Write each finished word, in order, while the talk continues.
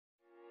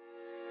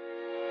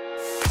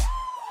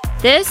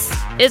This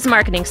is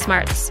Marketing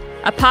Smarts,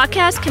 a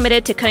podcast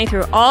committed to cutting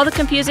through all the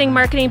confusing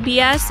marketing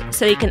BS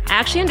so you can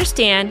actually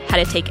understand how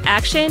to take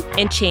action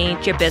and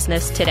change your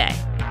business today.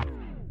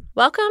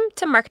 Welcome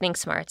to Marketing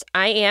Smarts.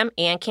 I am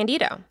Ann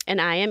Candido.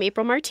 And I am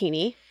April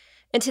Martini.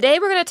 And today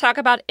we're going to talk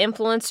about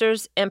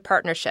influencers and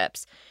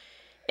partnerships.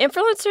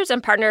 Influencers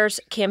and partners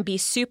can be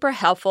super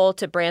helpful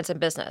to brands and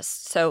business.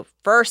 So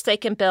first, they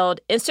can build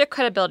instant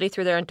credibility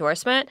through their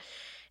endorsement.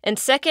 And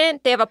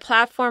second, they have a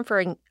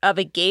platform of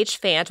engaged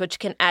fans, which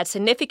can add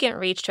significant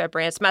reach to a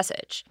brand's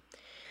message.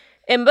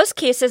 In most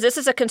cases, this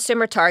is a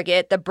consumer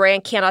target the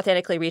brand can't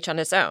authentically reach on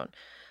its own.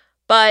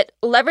 But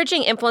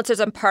leveraging influencers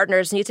and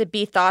partners needs to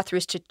be thought through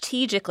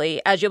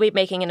strategically as you'll be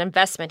making an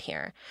investment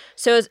here.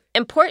 So it's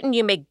important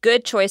you make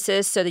good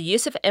choices so the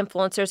use of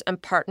influencers and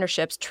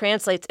partnerships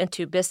translates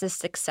into business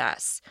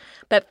success.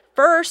 But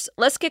first,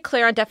 let's get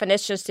clear on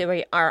definitions so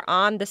we are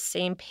on the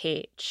same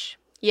page.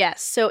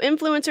 Yes, so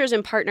influencers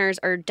and partners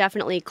are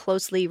definitely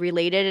closely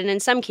related and in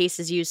some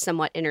cases used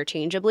somewhat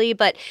interchangeably,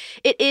 but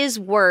it is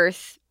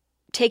worth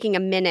taking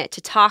a minute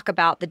to talk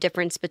about the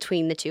difference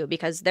between the two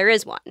because there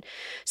is one.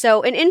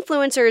 So an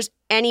influencer is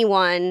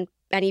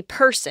any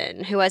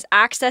person who has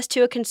access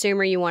to a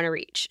consumer you want to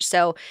reach.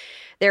 So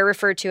they're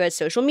referred to as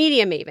social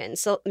media mavens,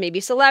 so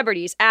maybe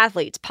celebrities,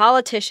 athletes,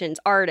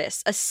 politicians,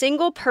 artists, a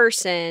single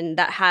person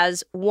that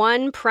has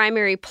one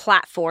primary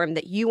platform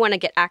that you want to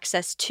get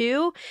access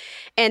to,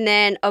 and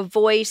then a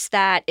voice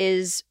that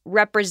is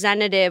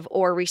representative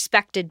or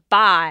respected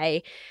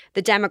by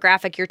the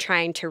demographic you're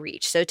trying to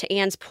reach. So to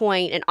Ann's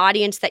point, an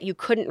audience that you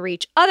couldn't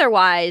reach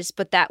otherwise,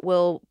 but that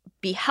will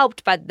be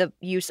helped by the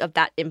use of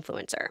that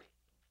influencer.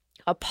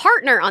 A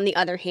partner, on the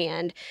other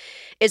hand,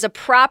 is a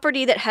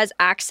property that has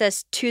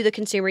access to the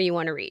consumer you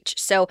want to reach.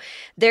 So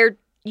they're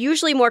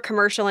usually more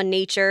commercial in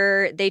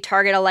nature. They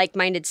target a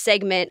like-minded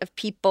segment of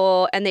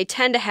people, and they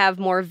tend to have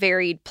more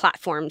varied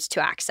platforms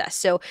to access.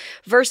 So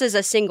versus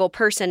a single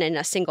person and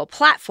a single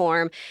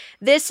platform,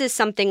 this is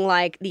something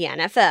like the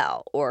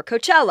NFL or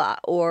Coachella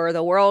or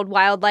the World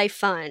Wildlife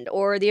Fund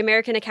or the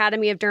American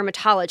Academy of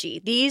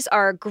Dermatology. These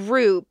are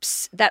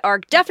groups that are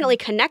definitely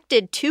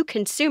connected to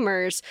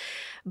consumers,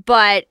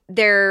 but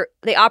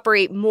they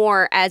operate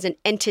more as an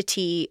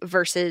entity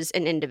versus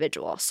an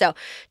individual. So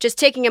just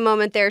taking a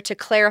moment there to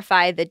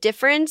clarify the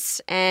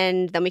difference,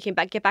 and then we can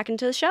get back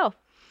into the show.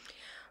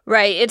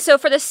 Right. And so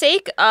for the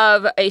sake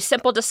of a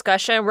simple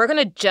discussion, we're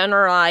going to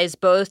generalize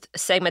both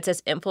segments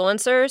as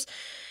influencers.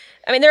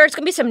 I mean, there's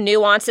going to be some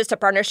nuances to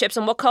partnerships,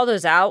 and we'll call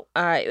those out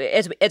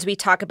as we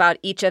talk about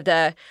each of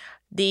the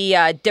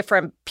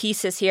different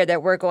pieces here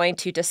that we're going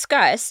to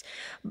discuss.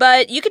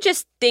 But you could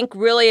just think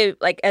really,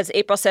 like as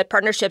April said,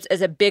 partnerships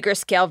as a bigger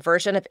scale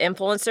version of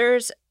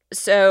influencers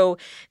so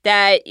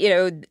that,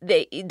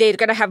 they're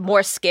going to have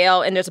more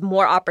scale and there's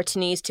more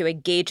opportunities to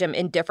engage them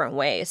in different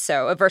ways.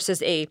 So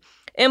versus a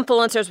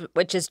influencers,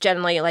 which is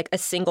generally like a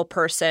single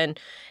person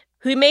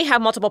who may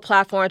have multiple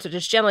platforms, which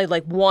is generally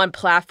like one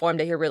platform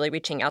that you're really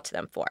reaching out to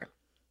them for.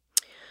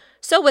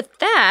 So with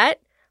that,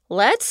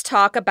 let's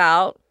talk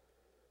about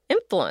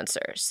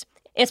influencers.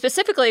 And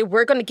specifically,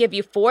 we're going to give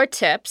you 4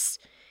 tips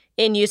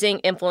in using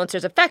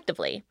influencers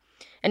effectively.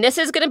 And this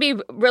is going to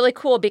be really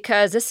cool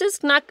because this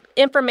is not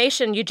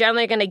information you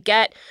generally are going to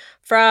get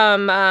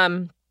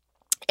from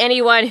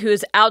anyone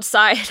who's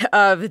outside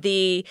of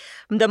the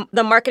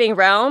marketing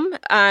realm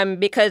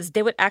because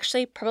they would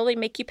actually probably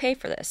make you pay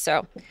for this.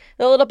 So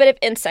a little bit of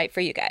insight for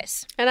you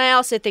guys. And I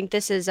also think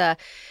this is a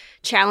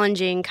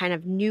challenging kind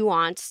of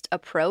nuanced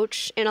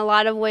approach in a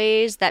lot of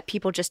ways that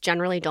people just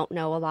generally don't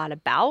know a lot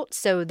about.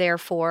 So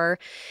therefore,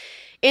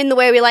 in the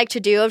way we like to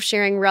do of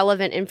sharing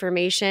relevant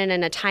information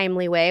in a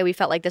timely way, we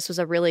felt like this was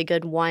a really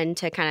good one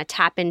to kind of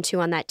tap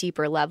into on that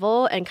deeper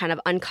level and kind of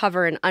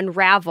uncover and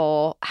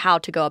unravel how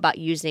to go about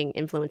using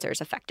influencers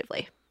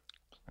effectively.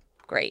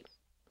 Great.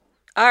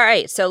 All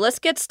right, so let's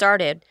get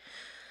started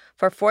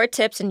for 4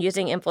 tips in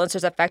using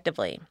influencers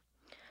effectively.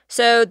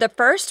 So the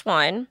first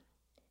one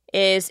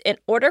is in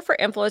order for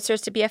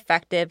influencers to be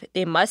effective,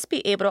 they must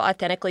be able to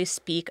authentically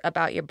speak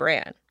about your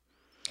brand.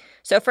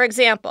 So, for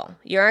example,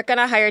 you aren't going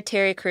to hire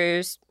Terry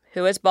Crews,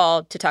 who is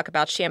bald, to talk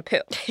about shampoo,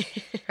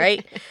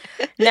 right?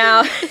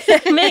 Now,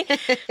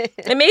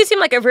 it may seem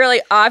like a really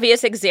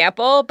obvious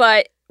example,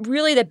 but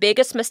really the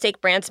biggest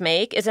mistake brands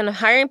make is in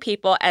hiring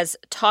people as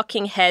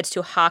talking heads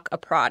to hawk a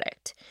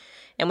product.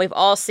 And we've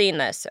all seen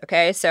this,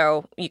 okay?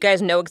 So you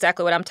guys know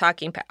exactly what I'm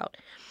talking about.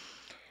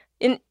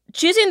 In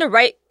choosing the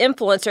right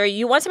influencer,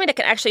 you want somebody that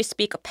can actually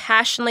speak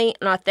passionately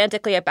and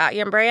authentically about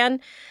your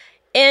brand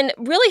and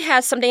really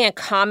has something in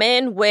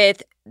common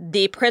with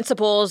the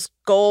principles,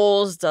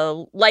 goals,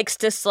 the likes,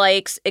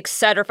 dislikes,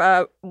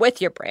 etc. with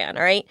your brand,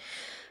 all right?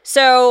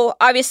 So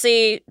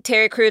obviously,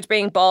 Terry Crews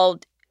being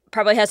bald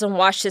probably hasn't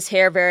washed his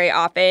hair very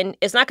often,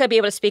 is not going to be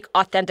able to speak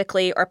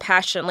authentically or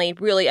passionately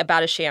really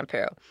about a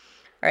shampoo,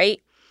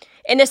 right?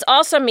 And this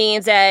also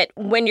means that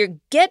when you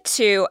get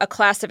to a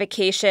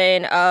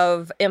classification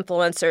of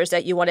influencers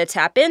that you want to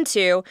tap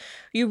into,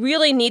 you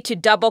really need to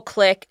double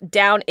click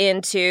down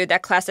into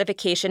that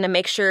classification to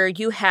make sure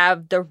you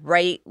have the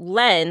right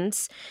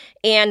lens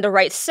and the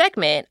right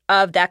segment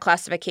of that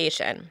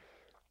classification.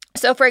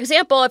 So, for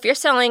example, if you're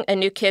selling a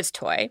new kid's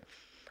toy,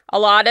 a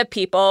lot of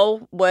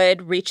people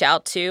would reach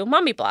out to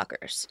mommy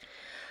bloggers.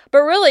 But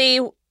really,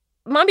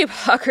 mommy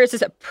bloggers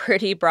is a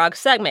pretty broad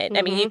segment.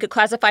 I mean, you could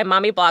classify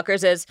mommy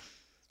bloggers as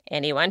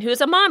anyone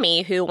who's a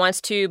mommy who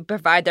wants to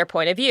provide their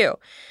point of view.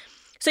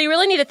 So you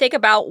really need to think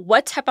about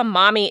what type of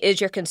mommy is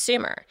your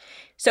consumer.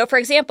 So, for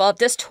example, if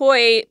this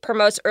toy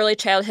promotes early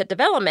childhood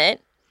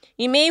development,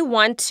 you may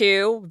want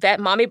to vet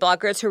mommy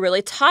bloggers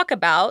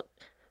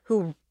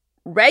who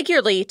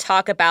regularly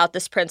talk about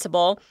this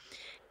principle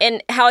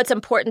and how it's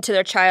important to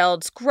their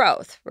child's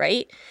growth,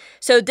 right?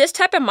 So this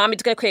type of mommy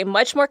is going to create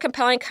much more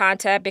compelling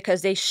content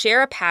because they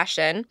share a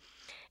passion,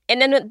 and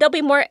then they'll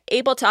be more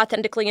able to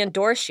authentically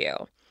endorse you.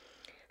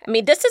 I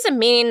mean, this doesn't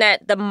mean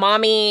that the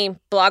mommy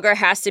blogger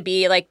has to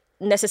be like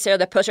necessarily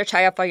the poster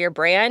child for your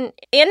brand.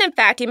 And in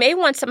fact, you may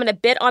want someone a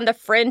bit on the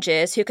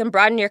fringes who can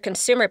broaden your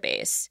consumer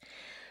base,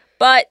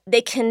 but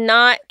they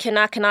cannot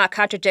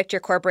contradict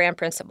your core brand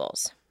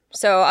principles.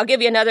 So I'll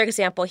give you another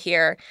example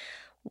here.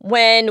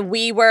 When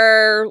we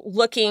were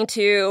looking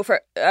to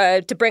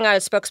bring on a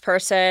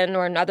spokesperson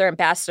or another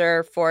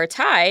ambassador for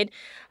Tide,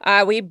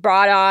 we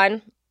brought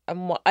on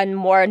a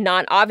more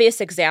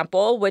non-obvious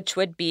example, which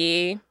would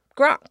be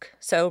Gronk.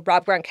 So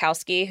Rob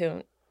Gronkowski,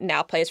 who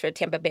now plays for the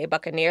Tampa Bay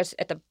Buccaneers,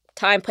 at the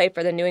time played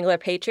for the New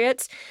England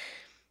Patriots.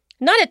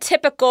 Not a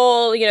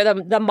typical,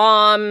 the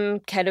mom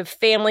kind of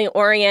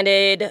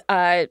family-oriented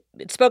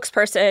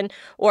spokesperson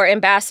or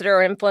ambassador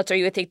or influencer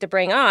you would think to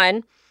bring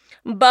on,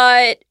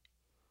 but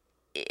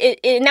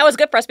and that was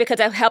good for us because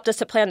it helped us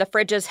to play on the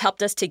fringes,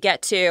 helped us to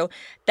get to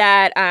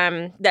that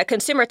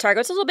consumer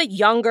target. It's a little bit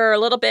younger, a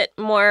little bit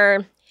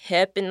more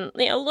hip, and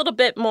a little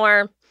bit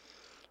more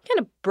kind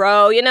of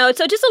bro,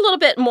 so just a little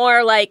bit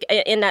more like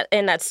in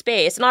that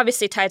space. And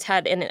obviously Tide's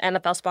had an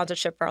NFL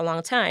sponsorship for a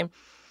long time.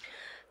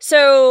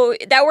 So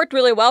that worked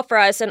really well for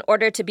us in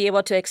order to be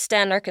able to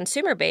extend our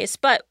consumer base.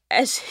 But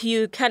as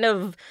you kind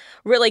of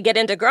really get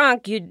into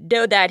Gronk, you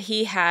know that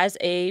he has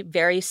a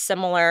very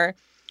similar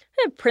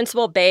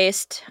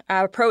principle-based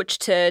approach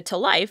to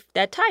life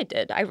that Tide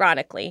did,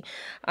 ironically.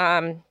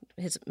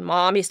 His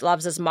mom, he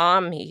loves his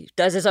mom. He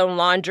does his own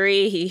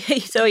laundry.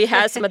 So he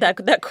has some of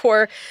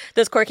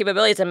those core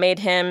capabilities that made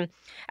him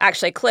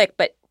actually click.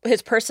 But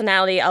his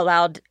personality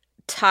allowed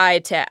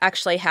Tide to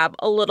actually have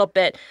a little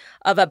bit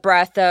of a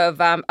breath of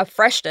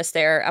freshness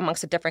there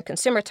amongst a different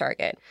consumer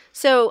target.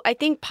 So I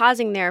think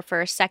pausing there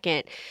for a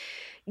second,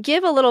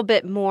 give a little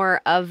bit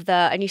more of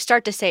and you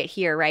start to say it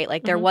here, right?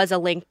 Like there was a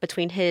link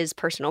between his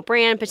personal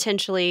brand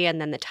potentially and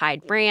then the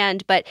Tide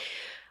brand, but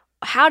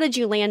how did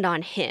you land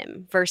on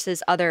him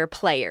versus other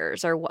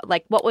players, or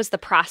what was the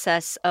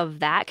process of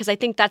that? Because I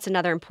think that's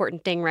another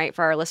important thing, right,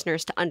 for our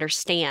listeners to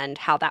understand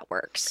how that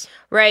works.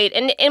 Right,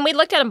 and we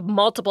looked at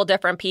multiple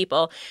different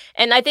people,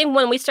 and I think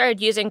when we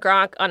started using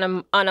Gronk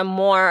on a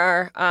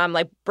more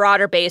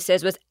broader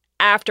basis was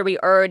after we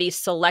already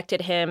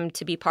selected him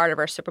to be part of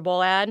our Super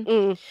Bowl ad.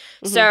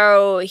 Mm-hmm.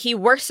 So he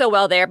worked so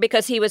well there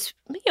because he was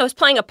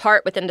playing a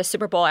part within the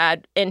Super Bowl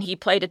ad, and he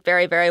played it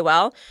very, very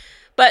well.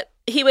 But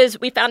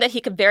we found that he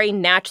could very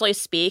naturally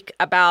speak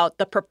about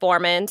the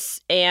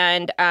performance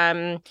and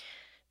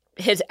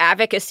his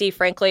advocacy,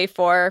 frankly,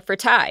 for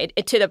Tide,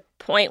 to the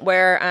point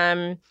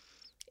where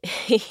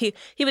he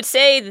would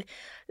say,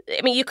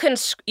 I mean, you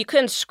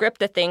couldn't script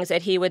the things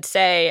that he would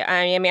say.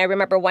 I mean, I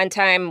remember one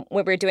time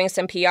when we were doing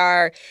some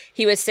PR,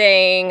 he was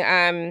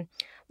saying,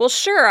 well,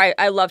 sure,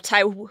 I love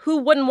Tide. Who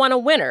wouldn't want a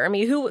winner? I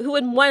mean, who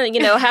wouldn't want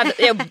to,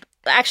 have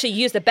actually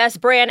use the best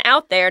brand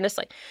out there? And it's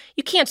like,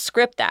 you can't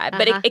script that.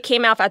 But it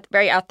came out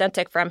very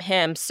authentic from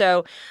him.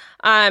 So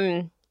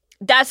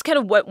that's kind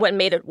of what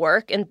made it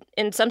work.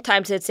 And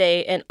sometimes it's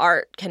an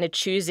art, kind of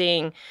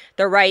choosing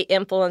the right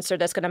influencer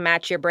that's going to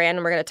match your brand.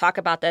 And we're going to talk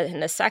about that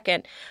in a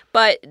second.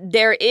 But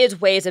there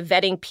is ways of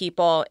vetting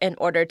people in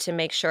order to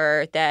make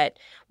sure that,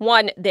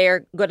 one,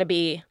 they're going to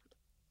be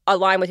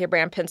aligned with your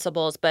brand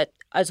principles, but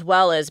as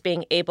well as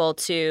being able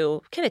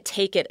to kind of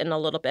take it in a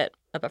little bit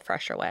of a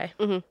fresher way.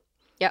 Mm-hmm.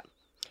 Yep.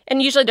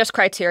 And usually there's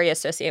criteria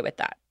associated with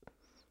that.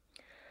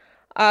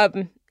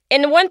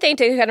 And one thing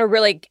to kind of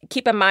really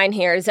keep in mind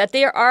here is that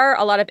there are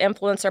a lot of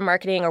influencer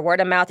marketing or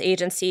word-of-mouth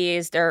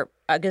agencies. There are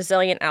a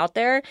gazillion out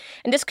there.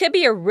 And this could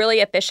be a really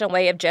efficient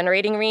way of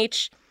generating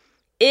reach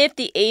if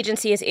the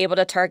agency is able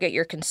to target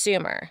your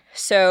consumer.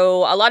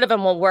 So a lot of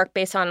them will work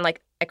based on,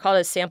 I call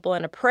it a sample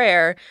and a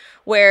prayer,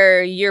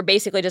 where you're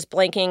basically just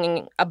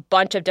blanking a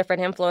bunch of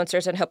different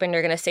influencers and hoping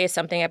they're going to say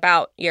something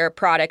about your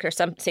product or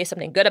say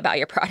something good about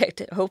your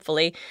product,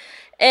 hopefully.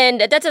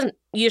 And that doesn't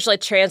usually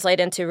translate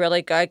into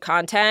really good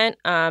content.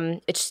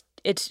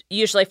 It's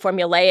usually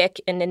formulaic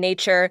in the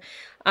nature,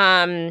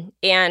 and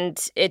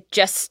it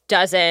just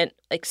doesn't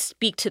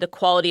speak to the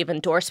quality of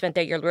endorsement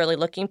that you're really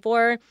looking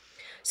for.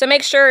 So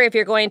make sure if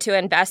you're going to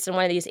invest in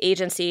one of these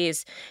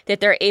agencies that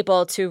they're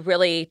able to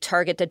really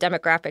target the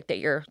demographic that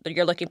you're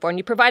looking for, and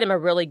you provide them a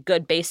really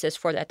good basis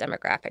for that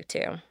demographic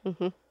too.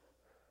 Mm-hmm.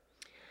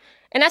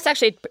 And that's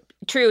actually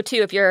true too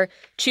if you're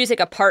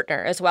choosing a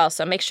partner as well.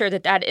 So make sure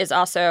that that is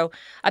also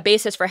a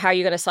basis for how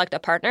you're going to select a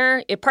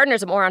partner. If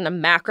partners are more on the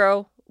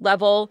macro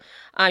level,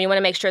 you want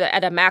to make sure that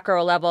at a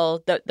macro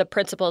level, the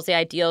principles, the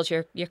ideals,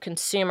 your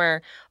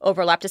consumer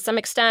overlap to some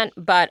extent,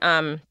 but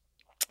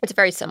it's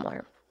very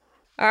similar.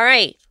 All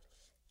right.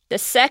 The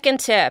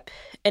second tip,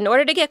 in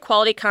order to get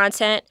quality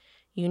content,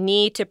 you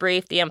need to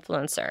brief the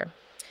influencer.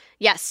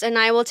 Yes, and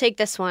I will take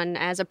this one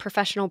as a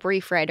professional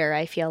brief writer,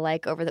 I feel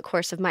like, over the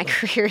course of my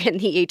career in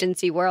the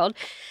agency world.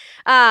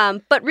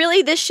 But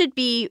really, this should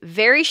be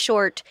very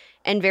short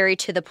and very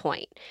to the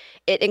point.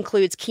 It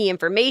includes key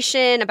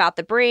information about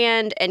the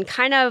brand and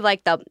kind of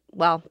like the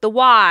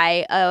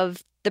why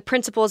of the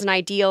principles and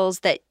ideals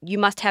that you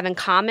must have in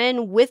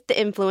common with the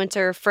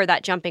influencer for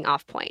that jumping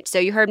off point. So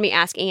you heard me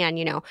ask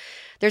Anne,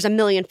 there's 1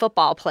 million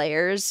football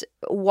players.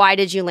 Why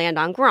did you land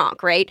on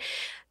Gronk, right?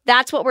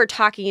 That's what we're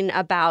talking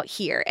about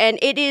here. And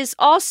it is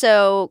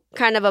also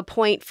kind of a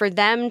point for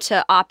them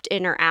to opt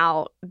in or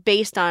out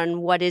based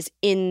on what is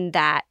in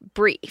that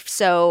brief.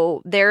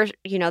 So they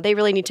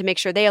really need to make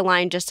sure they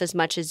align just as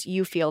much as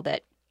you feel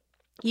that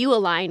you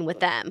align with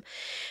them.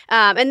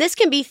 And this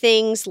can be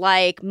things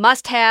like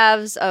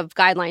must-haves of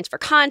guidelines for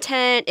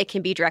content. It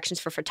can be directions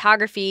for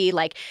photography,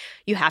 like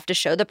you have to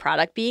show the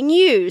product being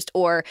used,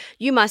 or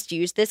you must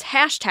use this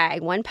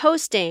hashtag when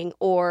posting,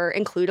 or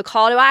include a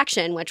call to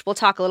action, which we'll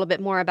talk a little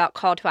bit more about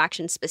call to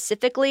action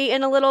specifically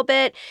in a little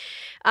bit.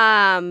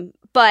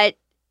 But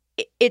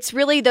it's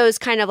really those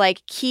kind of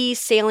like key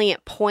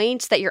salient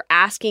points that you're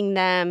asking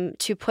them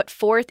to put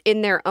forth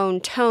in their own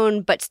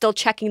tone, but still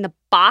checking the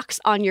box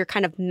on your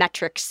kind of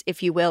metrics,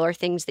 if you will, or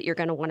things that you're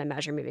going to want to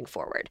measure moving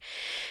forward.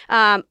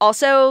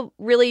 Also,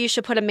 really, you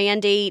should put a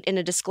mandate and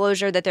a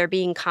disclosure that they're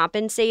being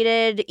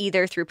compensated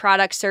either through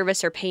product,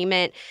 service, or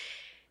payment.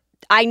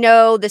 I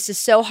know this is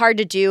so hard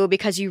to do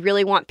because you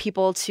really want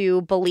people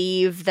to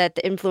believe that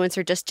the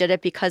influencer just did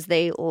it because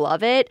they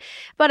love it.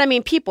 But I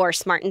mean, people are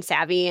smart and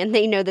savvy and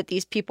they know that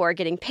these people are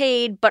getting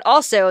paid, but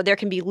also there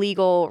can be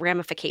legal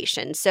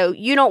ramifications. So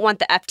you don't want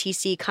the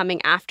FTC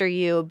coming after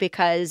you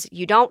because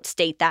you don't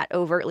state that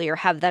overtly or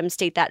have them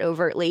state that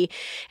overtly.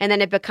 And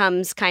then it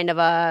becomes kind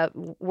of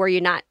were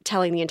you not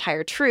telling the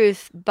entire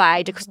truth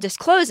by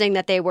disclosing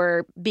that they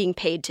were being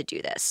paid to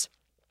do this.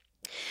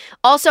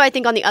 Also, I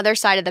think on the other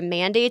side of the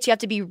mandates, you have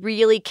to be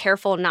really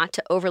careful not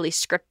to overly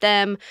script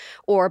them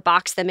or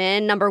box them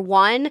in. Number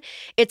one,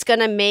 it's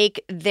going to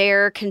make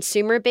their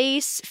consumer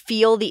base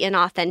feel the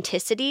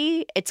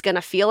inauthenticity. It's going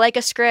to feel like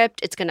a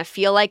script. It's going to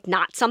feel like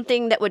not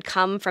something that would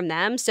come from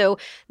them. So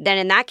then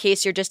in that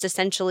case, you're just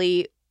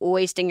essentially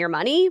wasting your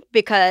money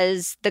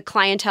because the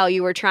clientele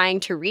you were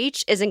trying to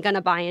reach isn't going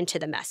to buy into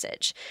the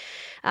message.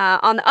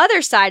 On the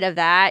other side of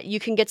that, you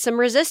can get some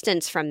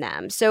resistance from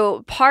them.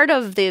 So part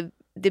of the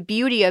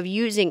beauty of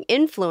using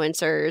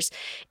influencers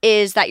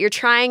is that you're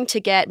trying to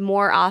get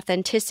more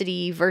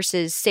authenticity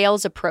versus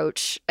sales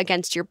approach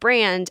against your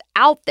brand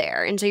out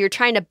there. And so you're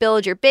trying to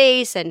build your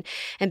base and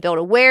build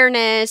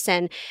awareness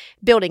and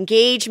build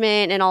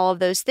engagement and all of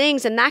those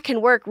things. And that can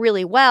work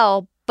really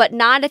well, but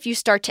not if you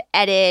start to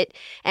edit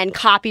and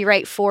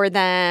copyright for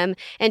them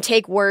and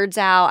take words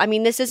out. I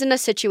mean, this isn't a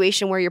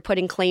situation where you're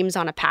putting claims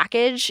on a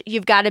package.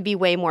 You've got to be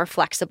way more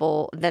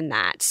flexible than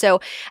that.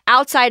 So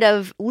outside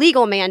of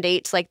legal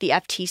mandates like the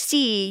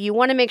FTC, you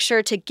want to make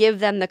sure to give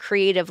them the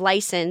creative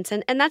license.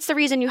 And that's the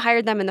reason you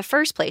hired them in the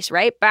first place,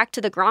 right? Back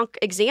to the Gronk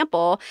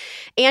example.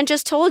 Anne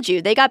just told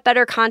you they got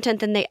better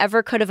content than they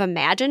ever could have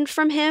imagined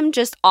from him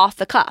just off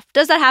the cuff.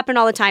 Does that happen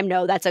all the time?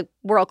 No, that's a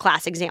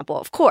world-class example,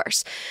 of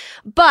course.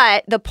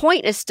 But the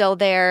point is still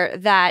there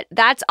that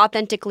that's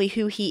authentically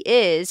who he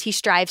is. He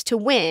strives to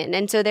win.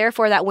 And so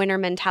therefore that winner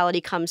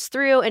mentality comes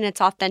through and it's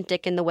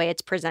authentic in the way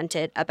it's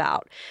presented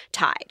about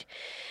Tide.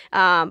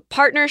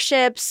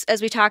 Partnerships,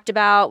 as we talked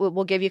about,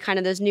 we'll give you kind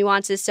of those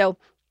nuances. So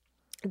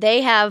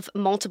they have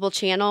multiple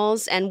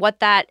channels, and what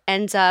that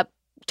ends up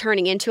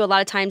turning into a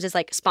lot of times is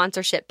like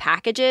sponsorship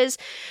packages.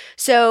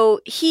 So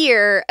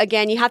here,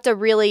 again, you have to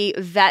really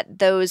vet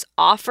those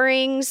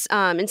offerings.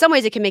 In some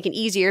ways, it can make it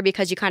easier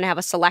because you kind of have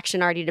a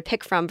selection already to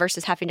pick from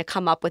versus having to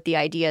come up with the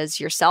ideas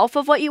yourself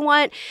of what you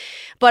want.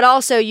 But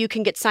also, you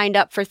can get signed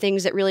up for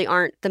things that really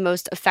aren't the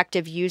most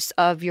effective use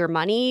of your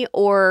money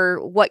or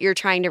what you're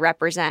trying to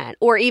represent,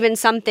 or even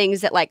some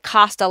things that like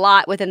cost a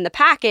lot within the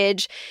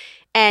package.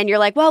 And you're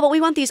like, well, but we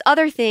want these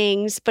other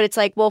things. But it's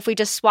like, well, if we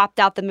just swapped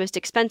out the most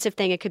expensive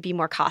thing, it could be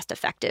more cost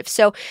effective.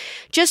 So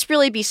just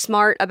really be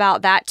smart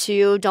about that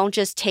too. Don't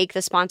just take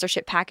the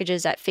sponsorship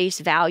packages at face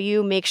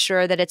value. Make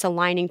sure that it's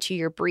aligning to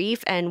your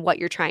brief and what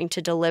you're trying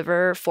to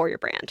deliver for your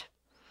brand.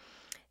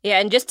 Yeah,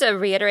 and just to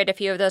reiterate a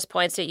few of those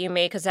points that you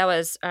made, because that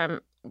was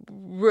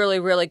really,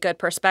 really good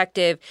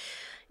perspective.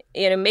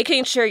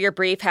 making sure your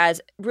brief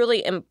has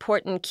really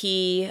important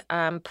key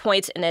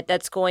points in it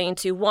that's going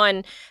to,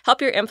 one,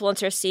 help your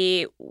influencer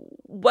see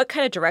what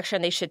kind of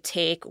direction they should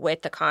take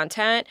with the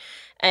content.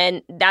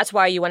 And that's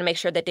why you want to make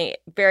sure that they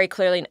very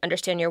clearly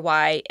understand your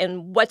why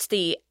and what's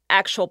the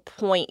actual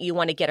point you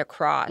want to get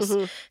across.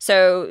 Mm-hmm.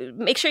 So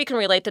make sure you can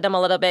relate to them a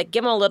little bit,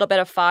 give them a little bit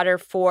of fodder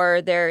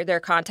for their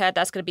content.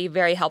 That's going to be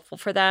very helpful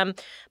for them.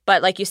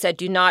 But like you said,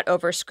 do not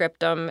overscript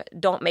them.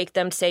 Don't make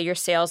them say your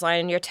sales line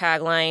and your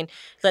tagline.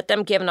 Let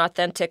them give an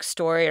authentic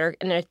story or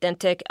an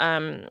authentic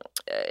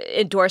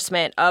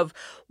endorsement of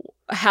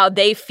how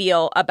they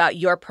feel about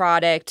your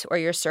product or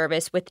your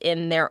service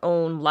within their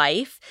own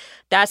life.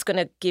 That's going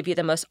to give you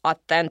the most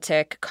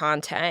authentic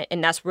content.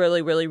 And that's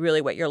really, really, really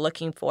what you're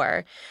looking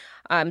for.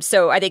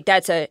 So I think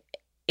that's a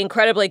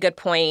incredibly good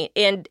point.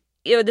 And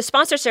the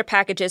sponsorship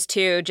packages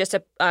too, just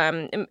to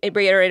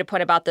reiterate a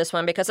point about this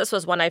one, because this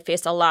was one I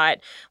faced a lot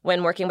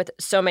when working with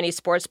so many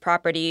sports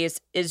properties,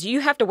 is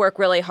you have to work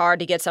really hard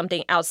to get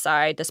something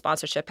outside the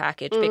sponsorship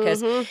package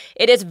because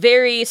it is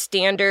very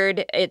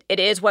standard. It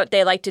is what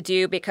they like to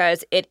do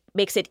because it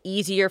makes it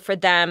easier for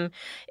them.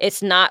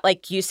 It's not,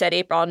 like you said,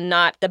 April,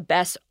 not the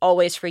best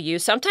always for you.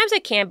 Sometimes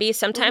it can be.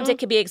 Sometimes it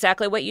can be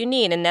exactly what you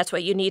need, and that's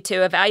what you need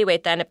to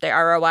evaluate then if the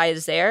ROI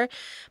is there.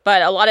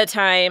 But a lot of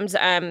times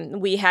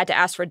we had to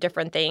ask for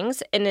different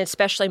things, and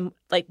especially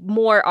like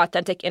more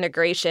authentic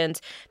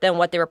integrations than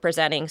what they were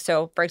presenting.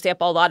 So, for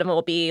example, a lot of them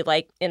will be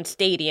like in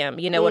stadium.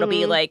 It'll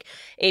be like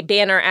a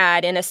banner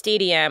ad in a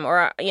stadium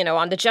or,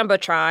 on the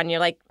Jumbotron. You're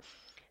like,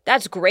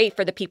 that's great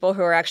for the people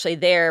who are actually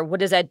there. What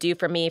does that do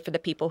for me for the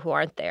people who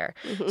aren't there?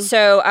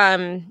 So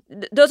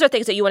those are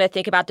things that you want to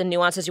think about, the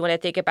nuances you want to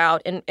think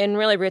about, and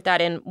really root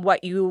that in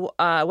what your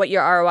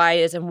ROI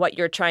is and what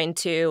you're trying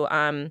to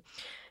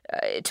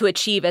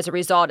achieve as a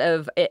result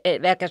of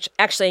it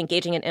actually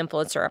engaging an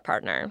influencer or a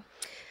partner.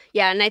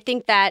 Yeah, and I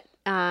think that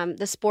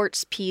the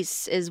sports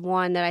piece is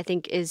one that I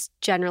think is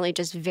generally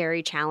just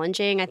very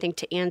challenging. I think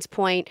to Anne's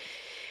point,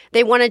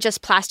 they want to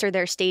just plaster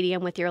their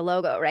stadium with your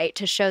logo, right?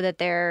 To show that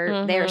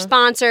they're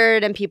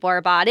sponsored and people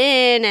are bought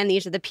in, and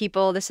these are the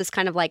people. This is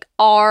kind of like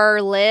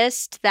our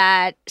list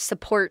that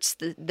supports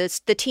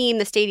the team,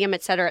 the stadium,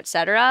 et cetera, et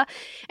cetera.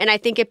 And I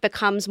think it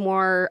becomes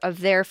more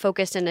of their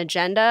focus and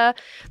agenda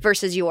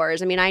versus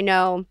yours. I mean, I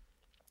know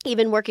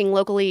even working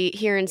locally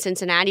here in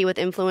Cincinnati with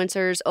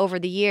influencers over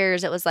the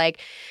years, it was like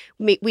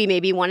we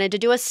maybe wanted to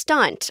do a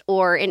stunt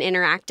or an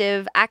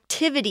interactive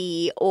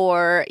activity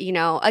or,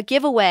 a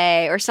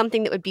giveaway or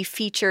something that would be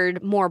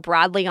featured more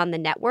broadly on the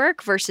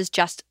network versus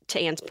just,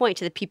 to Anne's point,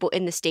 to the people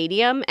in the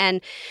stadium.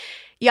 And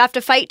you have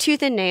to fight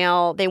tooth and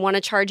nail. They want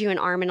to charge you an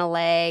arm and a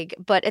leg.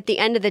 But at the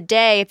end of the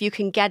day, if you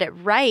can get it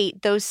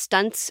right, those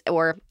stunts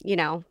or,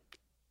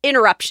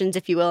 interruptions,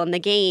 if you will, in the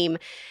game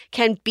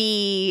can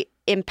be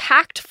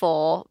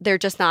impactful. They're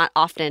just not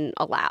often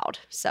allowed.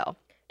 So,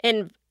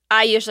 and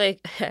I usually,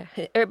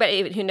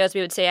 everybody who knows me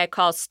would say I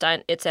call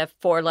stunt, it's a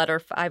 4-letter,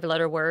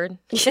 5-letter word.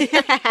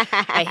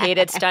 I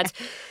hated stunts.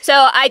 So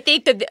I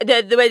think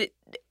the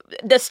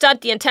stunt,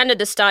 the intent of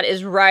the stunt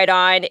is right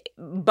on,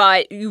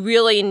 but you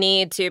really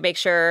need to make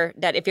sure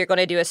that if you're going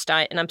to do a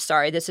stunt, and I'm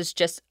sorry, this is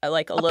just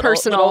like a little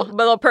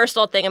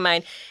personal thing of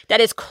mine,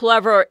 that is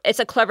clever. It's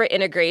a clever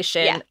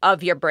integration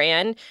of your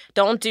brand.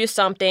 Don't do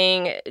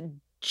something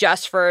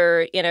just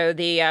for,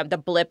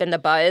 the blip and the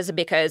buzz,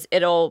 because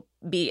it'll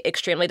be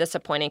extremely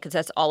disappointing because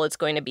that's all it's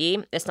going to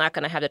be. It's not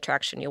going to have the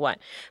traction you want.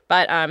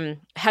 But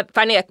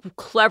finding a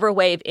clever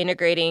way of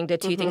integrating the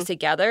two things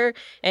together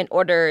in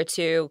order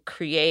to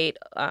create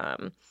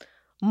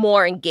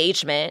more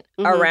engagement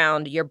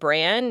around your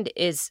brand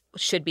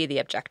should be the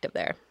objective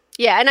there.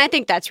 Yeah, and I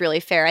think that's really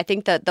fair. I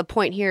think that the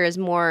point here is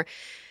more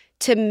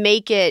to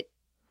make it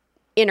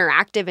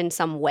interactive in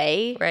some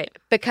way, right?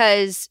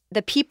 Because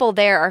the people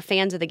there are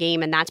fans of the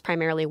game, and that's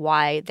primarily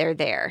why they're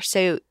there.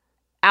 So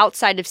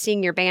outside of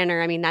seeing your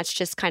banner, I mean, that's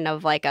just kind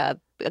of like a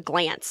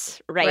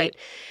glance, right?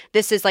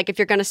 This is like, if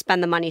you're going to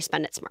spend the money,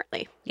 spend it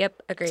smartly.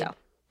 Yep, agreed. So.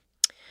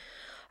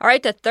 All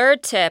right, the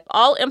third tip,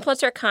 all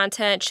influencer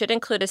content should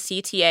include a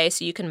CTA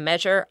so you can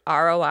measure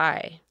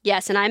ROI.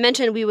 Yes, and I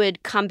mentioned we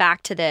would come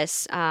back to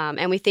this,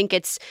 and we think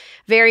it's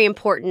very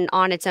important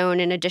on its own,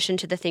 in addition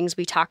to the things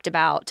we talked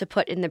about, to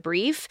put in the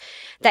brief,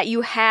 that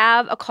you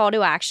have a call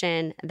to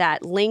action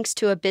that links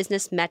to a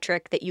business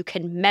metric that you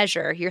can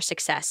measure your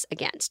success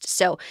against.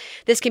 So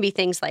this can be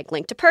things like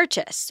link to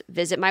purchase,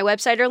 visit my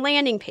website or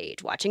landing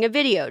page, watching a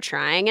video,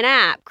 trying an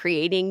app,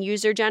 creating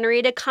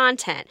user-generated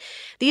content.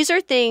 These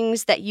are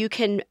things that you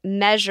can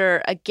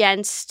measure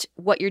against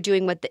what you're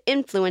doing with the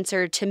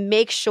influencer to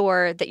make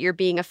sure that you're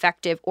being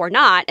effective or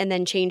not, and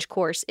then change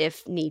course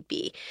if need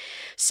be.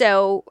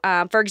 So,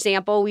 for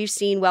example, we've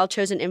seen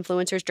well-chosen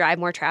influencers drive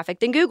more traffic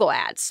than Google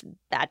ads.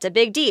 That's a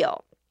big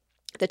deal.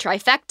 The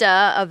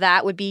trifecta of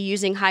that would be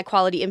using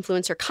high-quality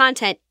influencer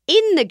content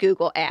in the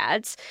Google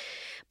ads.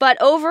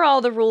 But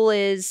overall, the rule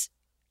is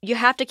you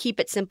have to keep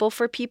it simple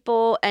for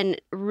people and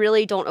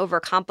really don't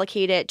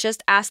overcomplicate it.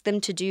 Just ask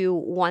them to do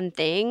one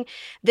thing.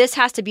 This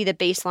has to be the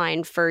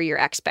baseline for your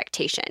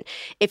expectation.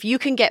 If you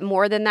can get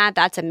more than that,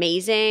 that's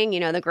amazing. You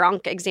know, the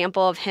Gronk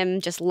example of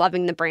him just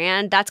loving the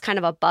brand, that's kind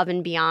of above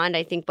and beyond,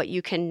 I think, what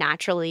you can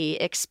naturally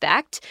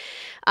expect.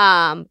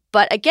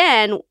 But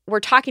again,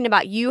 we're talking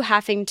about you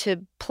having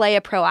to play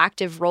a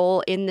proactive role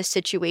in the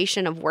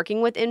situation of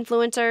working with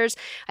influencers.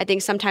 I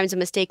think sometimes a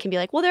mistake can be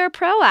like, well, they're a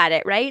pro at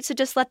it, right? So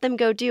just let them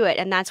go do it.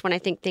 And that's when I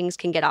think things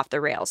can get off the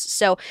rails.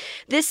 So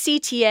this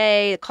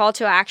CTA, call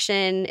to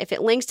action, if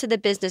it links to the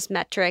business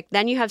metric,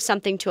 then you have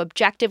something to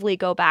objectively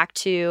go back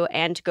to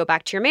and to go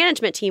back to your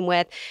management team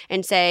with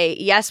and say,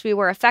 yes, we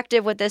were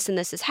effective with this and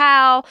this is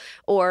how,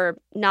 or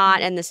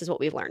not, and this is what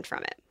we've learned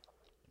from it.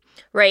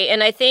 Right.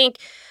 And I think,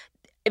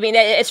 I mean,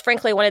 it's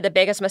frankly one of the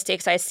biggest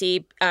mistakes I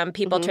see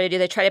people try to do.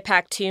 They try to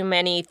pack too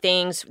many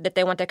things that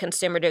they want the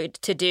consumer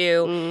to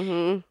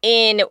do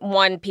in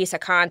one piece of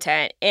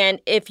content. And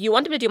if you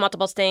want them to do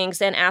multiple things,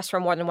 then ask for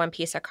more than one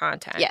piece of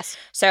content. Yes.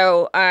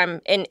 So,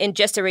 and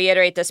just to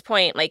reiterate this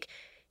point, like,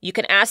 you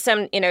can ask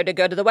them, to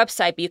go to the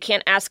website, but you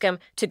can't ask them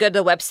to go to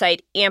the website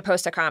and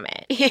post a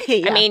comment.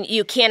 Yeah. I mean,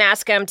 you can't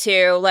ask them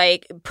to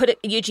put a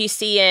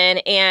UGC in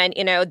and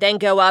then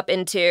go up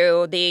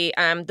into the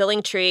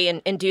link tree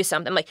and do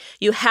something. Like,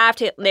 you have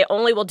to. They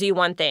only will do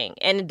one thing,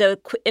 and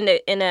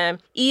the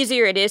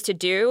easier it is to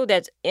do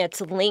that,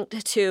 it's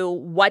linked to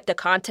what the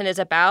content is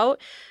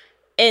about.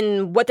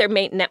 And what they're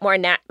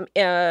the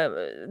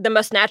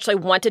most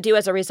naturally want to do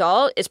as a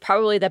result is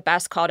probably the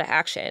best call to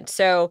action.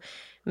 So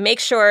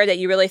make sure that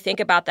you really think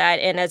about that.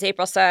 And as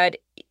April said,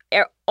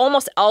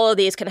 almost all of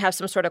these can have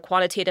some sort of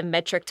quantitative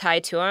metric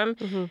tied to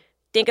them.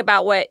 Think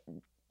about what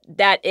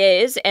that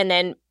is and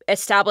then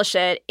establish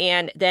it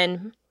and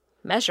then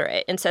measure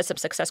it and set some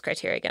success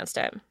criteria against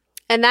it.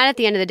 And that, at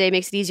the end of the day,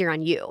 makes it easier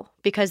on you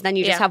because then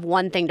you just have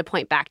one thing to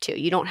point back to.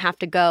 You don't have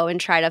to go and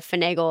try to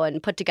finagle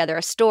and put together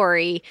a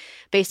story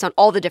based on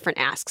all the different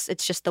asks.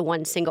 It's just the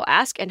one single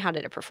ask and how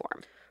did it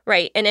perform.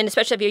 Right. And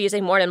especially if you're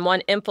using more than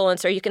one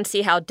influencer, you can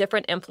see how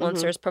different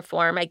influencers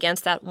perform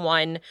against that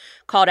one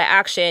call to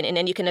action. And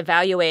then you can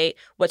evaluate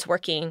what's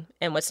working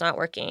and what's not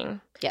working.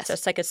 Yes. So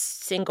it's like a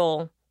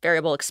single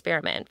variable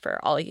experiment for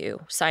all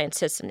you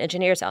scientists and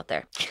engineers out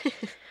there.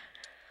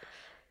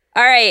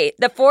 All right.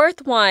 The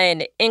fourth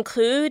one,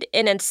 include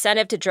an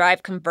incentive to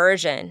drive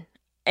conversion.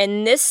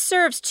 And this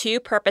serves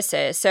two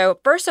purposes. So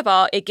first of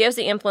all, it gives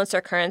the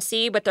influencer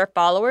currency with their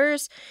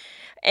followers.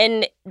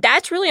 And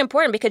that's really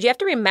important because you have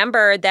to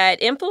remember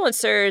that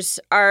influencers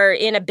are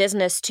in a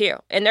business too.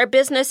 And their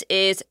business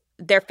is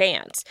their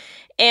fans.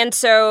 And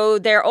so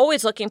they're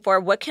always looking for,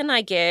 what can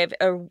I give?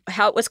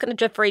 What's going to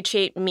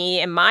differentiate me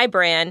and my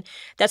brand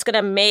that's going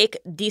to make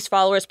these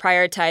followers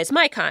prioritize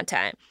my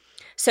content?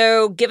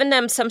 So giving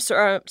them some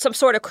sort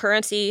of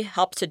currency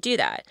helps to do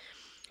that.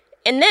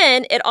 And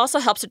then it also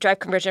helps to drive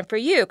conversion for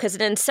you because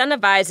it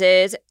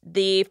incentivizes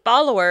the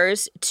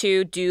followers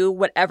to do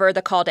whatever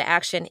the call to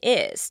action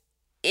is.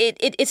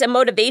 It's a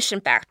motivation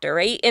factor,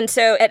 right? And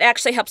so it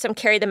actually helps them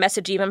carry the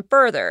message even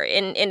further.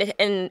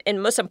 And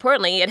most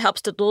importantly, it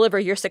helps to deliver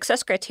your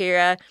success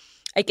criteria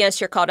against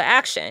your call to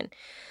action.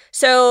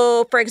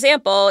 So, for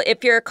example,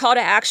 if your call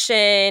to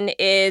action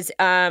is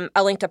a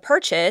link to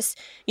purchase,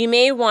 you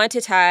may want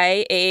to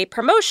tie a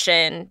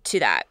promotion to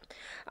that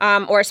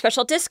or a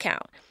special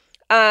discount.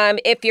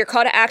 If your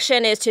call to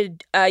action is to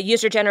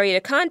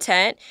user-generated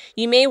content,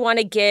 you may want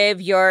to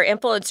give your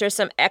influencers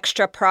some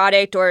extra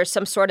product or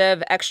some sort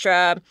of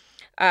extra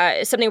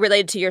something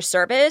related to your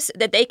service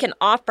that they can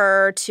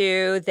offer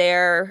to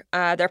their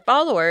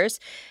followers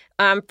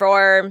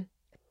for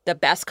the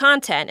best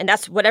content. And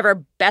that's whatever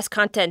best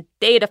content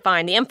they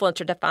define, the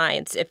influencer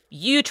defines. If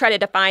you try to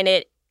define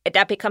it,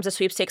 that becomes a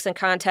sweepstakes and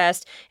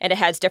contest, and it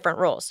has different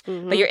rules.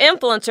 But your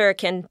influencer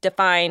can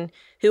define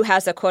who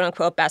has the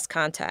quote-unquote best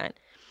content.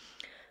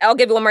 I'll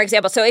give you one more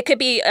example. So it could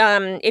be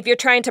if you're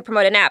trying to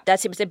promote an app, that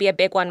seems to be a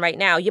big one right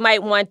now. You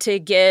might want to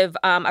give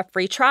a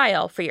free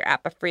trial for your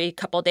app, a free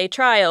couple-day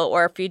trial,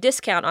 or a free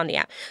discount on the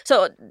app.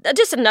 So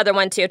just another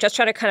one too, just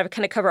trying to kind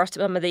of cover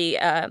some of the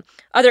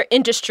other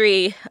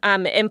industry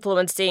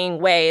influencing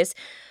ways.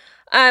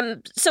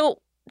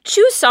 So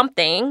choose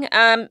something.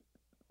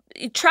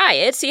 Try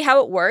it, see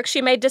how it works.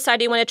 You may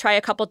decide you want to try a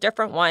couple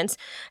different ones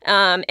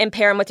and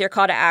pair them with your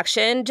call to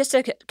action just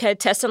to kind of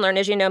test and learn.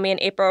 As you know, me and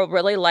April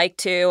really like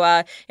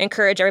to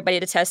encourage everybody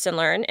to test and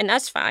learn, and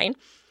that's fine.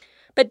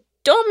 But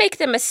don't make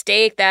the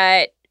mistake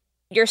that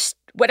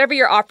whatever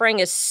you're offering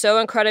is so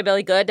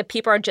incredibly good that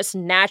people are just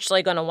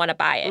naturally going to want to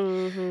buy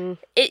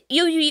it.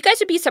 You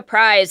guys would be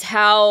surprised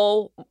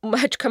how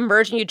much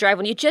conversion you drive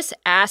when you just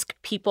ask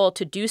people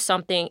to do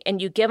something and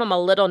you give them a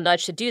little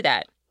nudge to do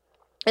that.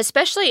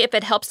 Especially if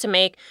it helps to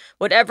make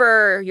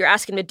whatever you're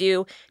asking to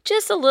do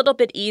just a little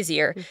bit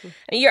easier.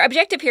 Your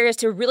objective here is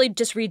to really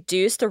just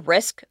reduce the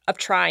risk of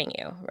trying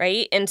you,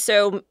 right? And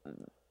so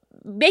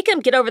make them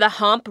get over the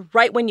hump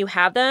right when you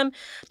have them.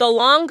 The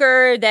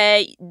longer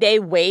that they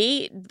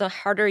wait, the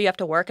harder you have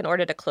to work in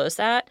order to close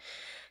that.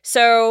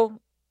 So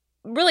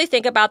really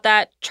think about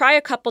that. Try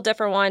a couple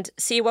different ones,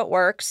 see what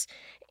works,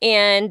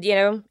 and,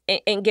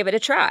 and give it a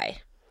try.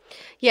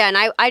 Yeah,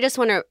 and I just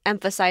want to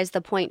emphasize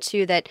the point,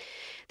 too, that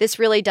this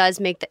really does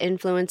make the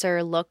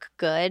influencer look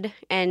good.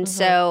 And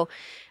so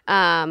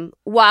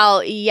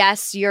while,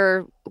 yes,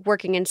 you're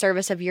working in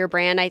service of your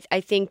brand,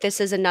 I think this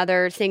is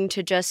another thing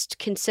to just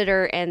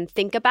consider and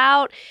think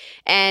about.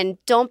 And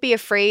don't be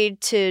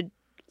afraid to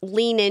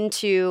lean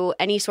into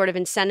any sort of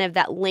incentive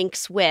that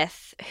links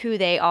with who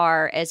they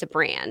are as a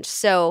brand.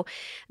 So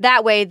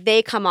that way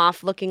they come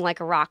off looking like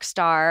a rock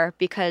star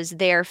because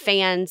their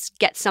fans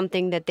get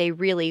something that they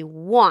really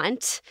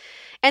want.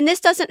 And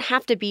this doesn't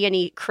have to be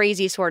any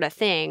crazy sort of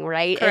thing,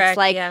 right? Correct,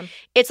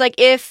 It's like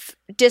if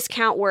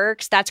discount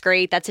works, that's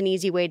great. That's an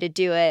easy way to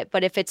do it.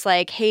 But if it's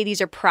like, hey,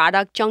 these are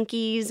product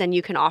junkies and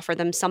you can offer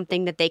them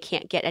something that they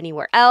can't get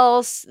anywhere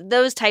else,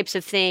 those types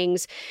of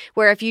things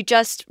where if you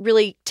just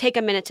really take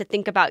a minute to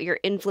think about your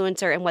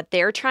influencer and what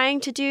they're trying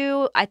to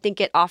do, I think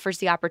it offers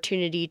the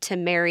opportunity to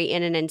marry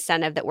in an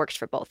incentive that works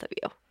for both of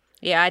you.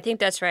 Yeah, I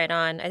think that's right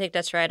on.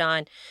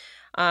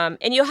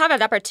 And you'll have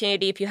an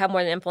opportunity if you have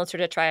more than an influencer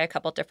to try a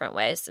couple different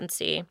ways and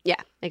see.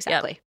 Yeah,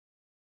 exactly. Yep.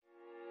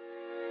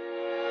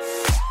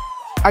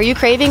 Are you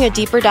craving a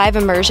deeper dive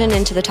immersion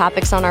into the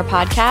topics on our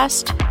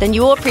podcast? Then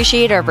you will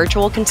appreciate our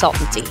virtual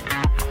consultancy.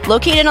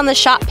 Located on the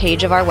shop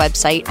page of our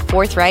website,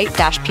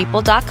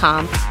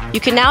 forthright-people.com,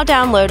 you can now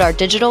download our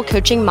digital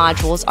coaching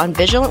modules on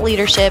vigilant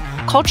leadership,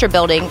 culture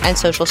building, and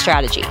social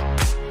strategy.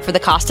 For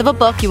the cost of a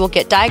book, you will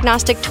get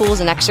diagnostic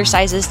tools and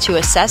exercises to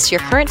assess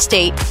your current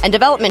state and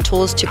development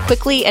tools to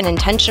quickly and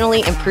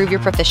intentionally improve your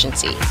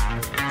proficiency.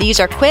 These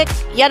are quick,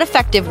 yet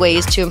effective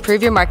ways to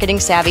improve your marketing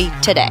savvy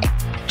today.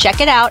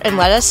 Check it out and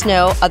let us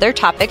know other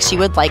topics you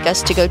would like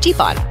us to go deep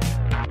on.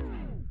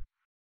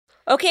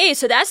 Okay,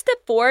 so that's the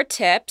 4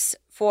 tips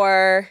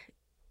for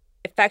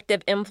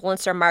effective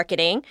influencer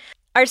marketing.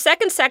 Our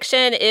second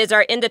section is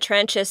our In the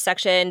Trenches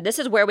section. This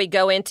is where we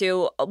go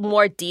into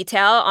more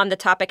detail on the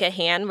topic at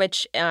hand,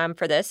 which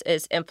for this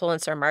is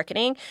influencer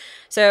marketing.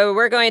 So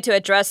we're going to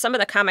address some of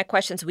the common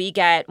questions we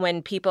get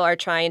when people are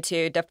trying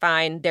to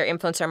define their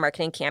influencer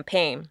marketing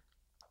campaign.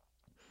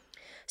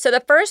 So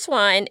the first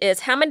one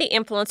is, how many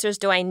influencers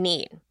do I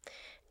need?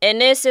 And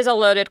this is a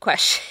loaded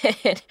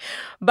question,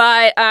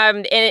 but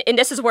and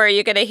this is where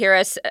you're going to hear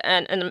us,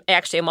 and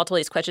actually in multiple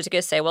of these questions, you're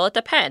going to say, well, it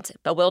depends,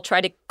 but we'll try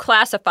to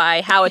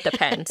classify how it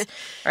depends,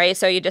 right?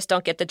 So you just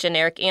don't get the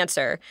generic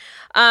answer.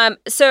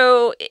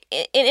 So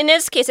in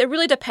this case, it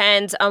really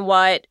depends on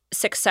what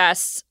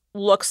success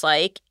looks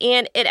like,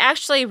 and it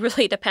actually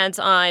really depends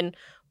on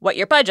what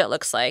your budget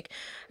looks like.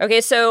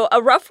 Okay, so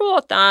a rough rule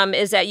of thumb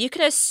is that you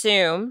can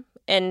assume,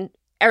 and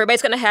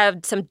everybody's going to have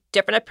some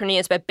different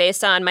opinions, but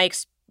based on my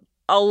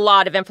a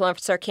lot of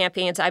influencer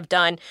campaigns I've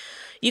done,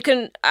 you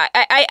can,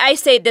 I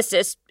say this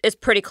is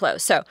pretty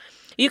close. So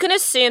you can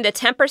assume that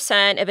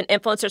 10% of an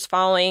influencer's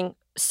following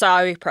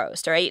saw your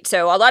post, right?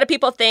 So a lot of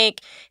people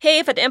think, hey,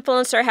 if an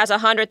influencer has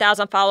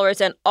 100,000 followers,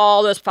 then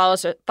all those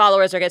followers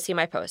are going to see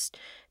my post.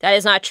 That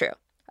is not true.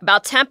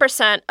 About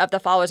 10% of the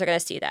followers are going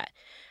to see that.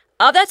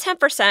 Of that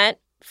 10%,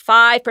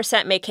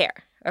 5% may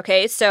care.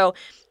 Okay, so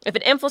if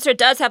an influencer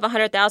does have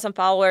 100,000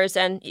 followers,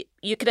 then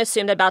you can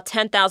assume that about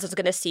 10,000 is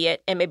going to see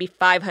it and maybe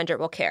 500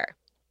 will care.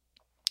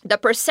 The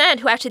percent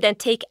who actually then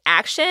take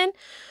action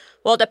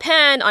will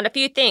depend on a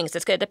few things.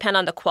 It's going to depend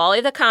on the quality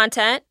of the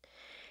content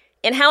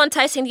and how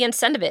enticing the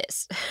incentive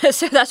is.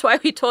 So that's why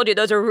we told you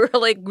those are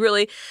really,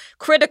 really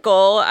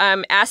critical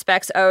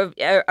aspects of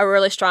a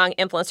really strong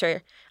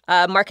influencer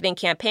marketing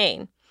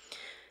campaign.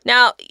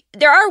 Now,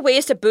 there are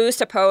ways to boost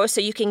a post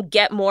so you can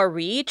get more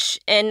reach,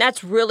 and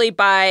that's really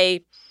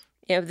by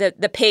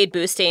the paid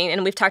boosting,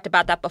 and we've talked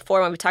about that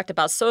before when we talked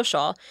about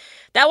social.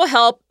 That will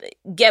help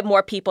get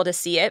more people to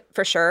see it,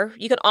 for sure.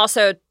 You can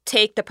also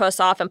take the post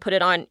off and put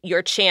it on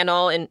your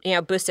channel and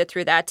boost it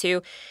through that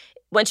too.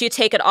 Once you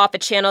take it off a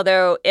channel,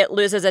 though, it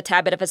loses a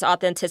tad bit of its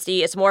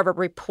authenticity. It's more of a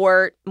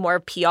report,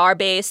 more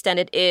PR-based than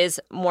it is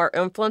more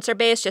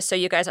influencer-based, just so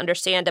you guys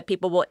understand that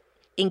people will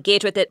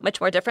engage with it much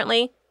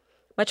differently.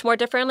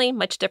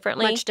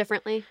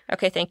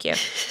 Okay, thank you.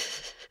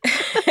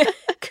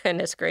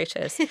 Goodness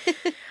gracious.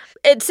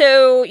 And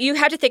so you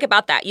have to think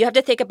about that. You have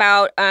to think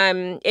about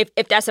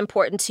if that's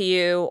important to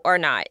you or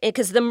not.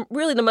 Because the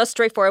most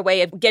straightforward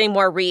way of getting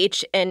more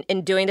reach and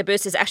doing the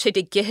boost is actually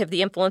to give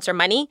the influencer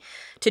money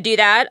to do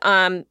that.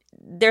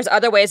 There's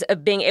other ways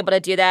of being able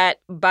to do that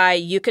by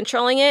you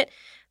controlling it,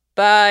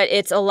 but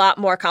it's a lot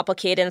more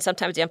complicated, and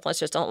sometimes the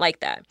influencers don't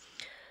like that.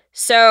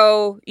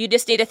 So you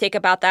just need to think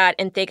about that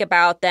and think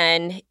about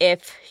then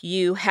if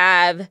you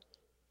have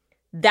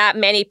that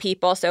many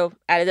people, so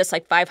out of this,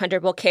 like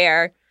 500 will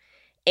care,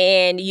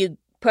 and you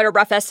put a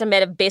rough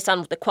estimate of based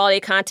on the quality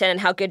of content and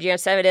how good your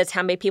incentive is,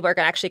 how many people are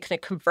actually going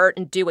to convert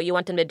and do what you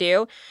want them to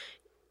do.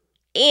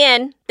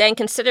 And then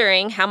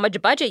considering how much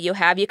budget you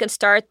have, you can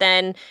start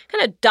then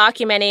kind of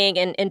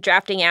documenting and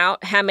drafting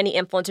out how many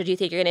influencers you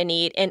think you're going to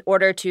need in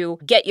order to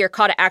get your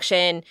call to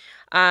action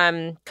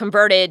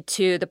converted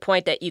to the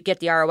point that you get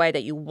the ROI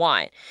that you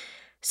want.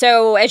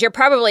 So as you're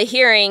probably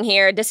hearing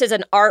here, this is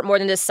an art more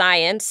than a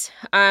science,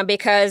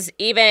 because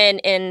even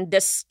in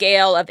this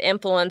scale of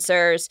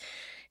influencers,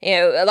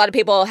 a lot of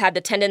people have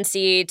the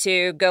tendency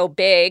to go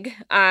big,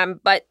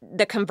 but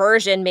the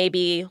conversion may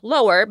be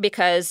lower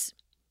because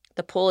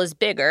the pool is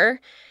bigger.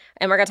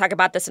 And we're going to talk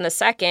about this in a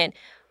second.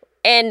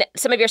 And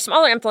some of your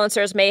smaller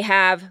influencers may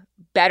have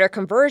better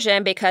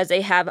conversion because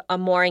they have a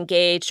more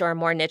engaged or a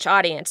more niche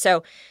audience.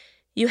 So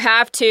you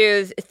have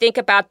to think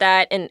about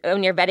that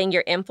when you're vetting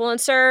your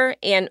influencer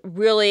and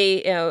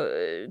really,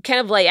 kind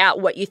of lay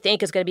out what you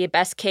think is going to be a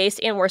best case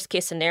and worst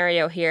case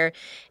scenario here.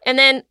 And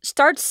then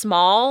start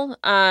small.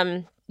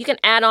 You can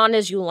add on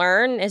as you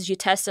learn, as you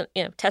test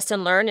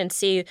and learn and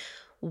see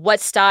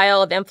what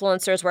style of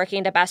influencer is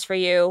working the best for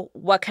you,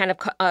 what kind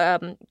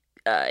of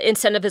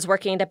incentive is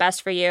working the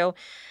best for you.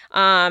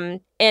 And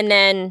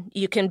then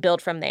you can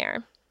build from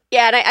there.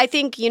 Yeah, and I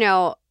think,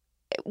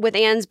 with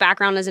Anne's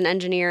background as an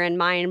engineer and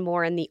mine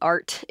more in the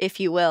art, if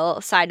you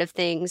will, side of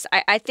things,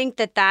 I think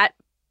that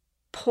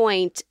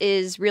point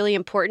is really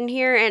important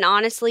here. And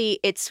honestly,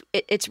 it's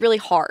really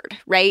hard,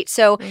 right?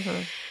 So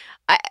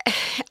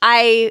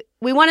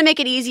we want to make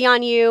it easy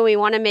on you. We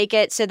want to make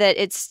it so that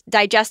it's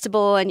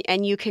digestible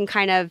and you can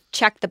kind of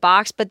check the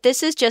box. But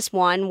this is just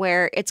one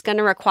where it's going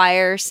to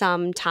require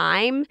some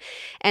time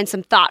and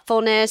some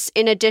thoughtfulness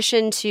in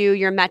addition to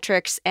your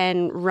metrics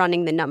and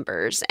running the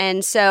numbers.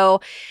 And so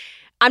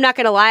I'm not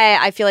going to lie,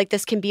 I feel like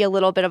this can be a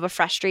little bit of a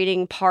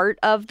frustrating part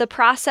of the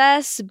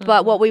process.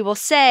 But what we will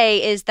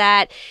say is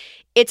that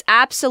it's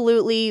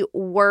absolutely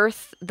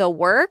worth the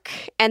work.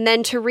 And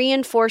then to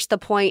reinforce the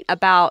point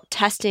about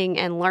testing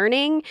and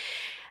learning,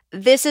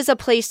 this is a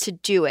place to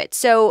do it.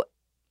 So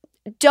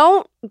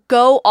don't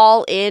go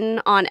all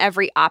in on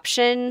every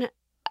option.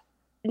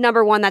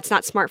 Number one, that's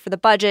not smart for the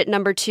budget.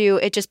 Number two,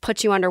 it just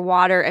puts you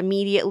underwater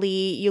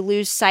immediately. You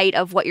lose sight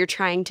of what you're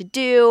trying to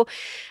do.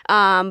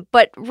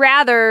 But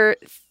rather,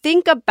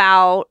 think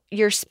about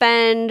your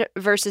spend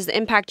versus the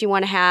impact you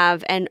want to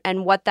have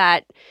and what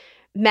that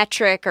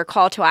metric or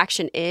call to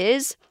action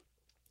is,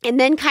 and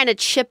then kind of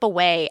chip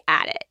away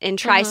at it and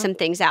try some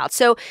things out.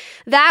 So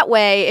that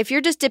way, if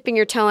you're just dipping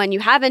your toe in, you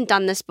haven't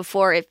done this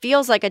before, it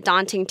feels like a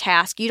daunting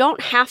task. You don't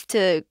have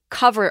to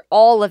cover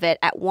all of it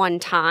at one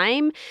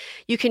time.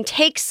 You can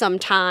take some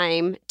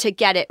time to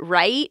get it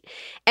right.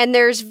 And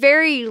there's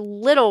very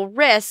little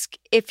risk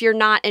if you're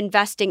not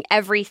investing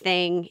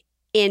everything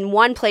in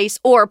one place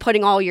or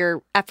putting all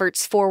your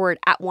efforts forward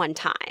at one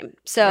time.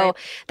 So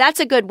that's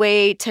a good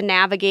way to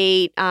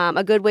navigate,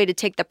 a good way to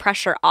take the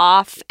pressure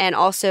off and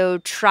also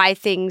try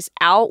things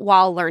out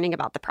while learning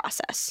about the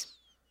process.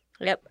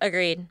 Yep,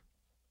 agreed.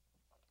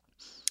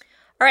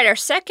 All right, our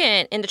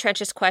second in the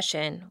trenches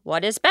question,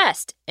 what is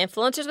best?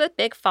 Influencers with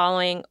big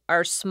following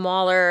or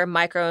smaller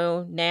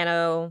micro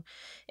nano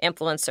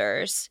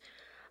influencers?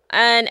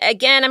 And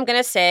again, I'm going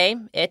to say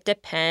it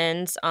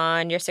depends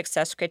on your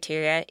success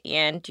criteria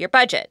and your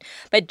budget.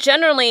 But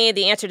generally,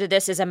 the answer to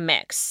this is a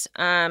mix.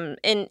 And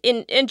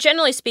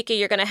generally speaking,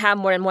 you're going to have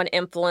more than one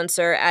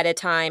influencer at a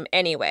time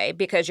anyway,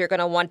 because you're going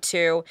to want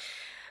to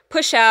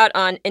push out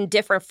in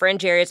different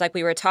fringe areas like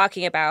we were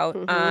talking about.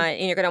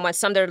 And you're going to want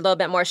some that are a little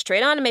bit more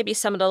straight on and maybe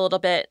some that are a little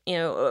bit,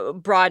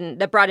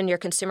 broaden your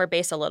consumer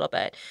base a little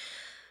bit.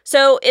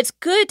 So it's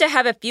good to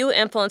have a few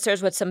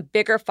influencers with some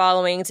bigger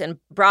followings and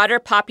broader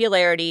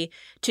popularity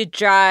to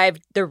drive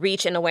the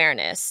reach and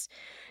awareness.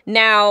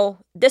 Now,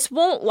 this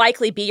won't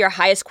likely be your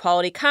highest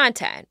quality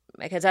content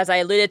because, as I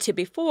alluded to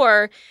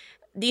before,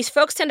 these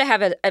folks tend to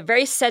have a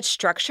very set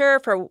structure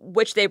for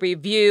which they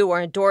review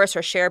or endorse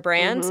or share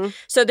brands.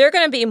 So they're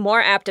going to be more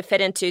apt to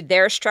fit into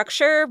their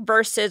structure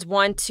versus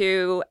one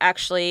to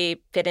actually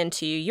fit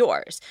into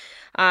yours.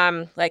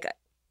 Like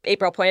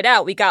April pointed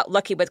out, we got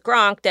lucky with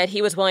Gronk that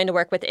he was willing to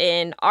work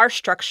within our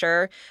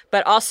structure,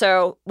 but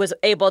also was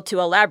able to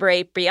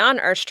elaborate beyond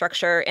our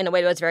structure in a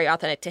way that was very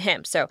authentic to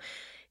him. So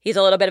he's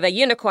a little bit of a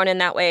unicorn in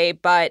that way,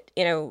 but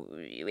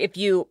if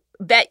you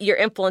vet your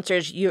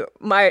influencers, you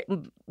might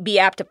be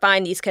apt to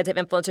find these kinds of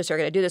influencers who are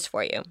going to do this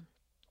for you.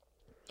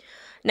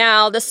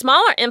 Now, the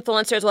smaller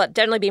influencers will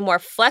generally be more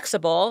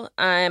flexible,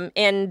 and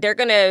they're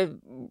going to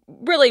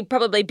really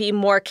probably be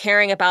more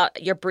caring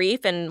about your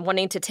brief and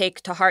wanting to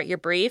take to heart your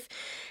brief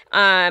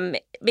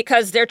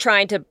because they're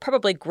trying to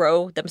probably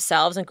grow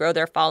themselves and grow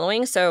their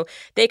following. So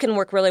they can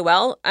work really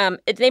well.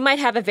 They might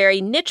have a very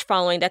niche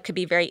following that could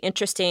be very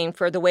interesting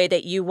for the way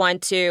that you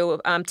want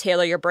to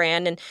tailor your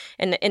brand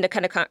and the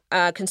kind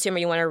of consumer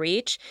you want to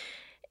reach.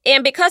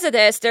 And because of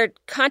this, their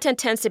content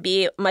tends to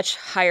be much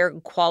higher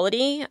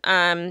quality,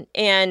 and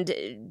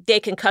they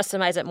can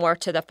customize it more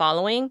to the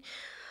following.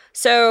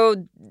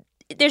 So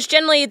there's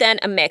generally then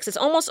a mix. It's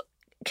almost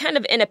kind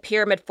of in a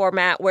pyramid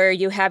format where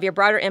you have your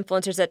broader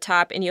influencers at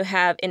top, and you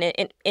have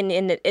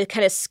it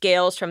kind of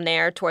scales from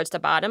there towards the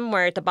bottom,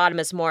 where at the bottom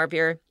is more of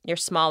your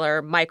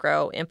smaller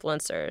micro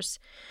influencers.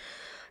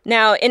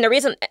 Now,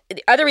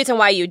 the other reason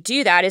why you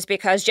do that is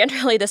because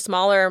generally the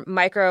smaller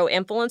micro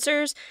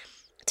influencers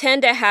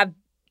tend to have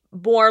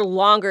more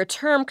longer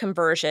term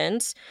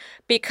conversions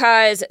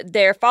because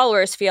their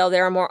followers feel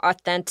they're a more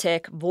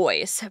authentic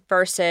voice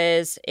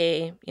versus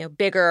a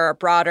bigger or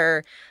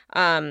broader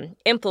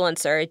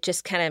influencer. It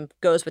just kind of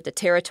goes with the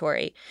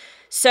territory.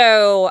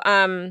 So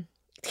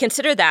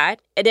consider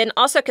that. And then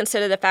also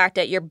consider the fact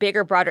that your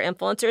bigger, broader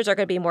influencers are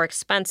going to be more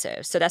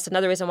expensive. So that's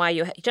another reason why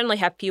you generally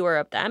have fewer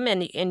of them,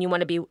 and you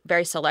want to be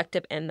very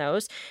selective in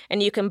those.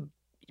 And you can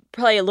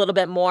play a little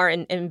bit more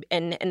and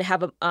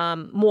have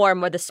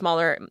more the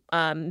smaller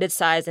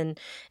mid-size and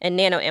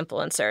nano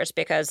influencers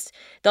because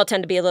they'll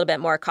tend to be a little bit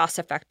more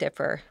cost-effective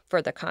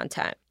for the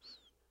content.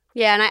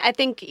 Yeah, and I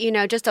think,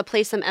 just to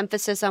place some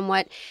emphasis on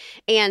what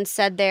Anne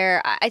said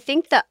there, I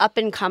think the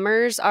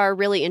up-and-comers are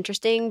really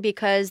interesting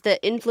because the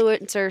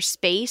influencer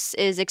space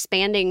is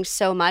expanding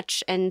so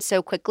much and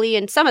so quickly.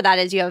 And some of that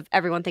is you have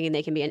everyone thinking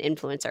they can be an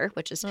influencer,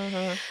 which is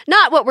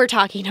not what we're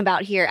talking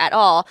about here at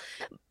all.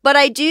 But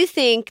I do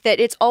think that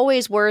it's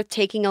always worth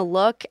taking a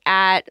look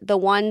at the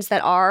ones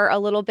that are a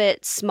little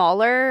bit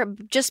smaller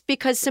just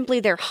because simply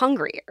they're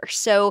hungrier.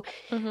 So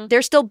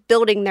they're still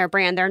building their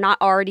brand. They're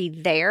not already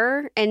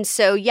there. And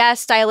so,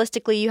 yes,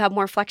 stylistically, you have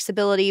more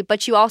flexibility,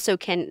 but you also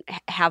can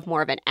have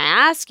more of an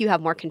ask. You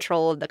have more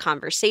control of the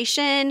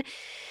conversation.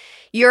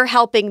 You're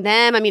helping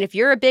them. I mean, if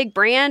you're a big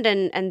brand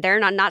and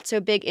they're not so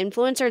big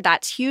influencer,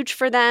 that's huge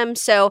for them.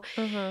 So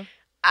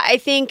I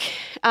think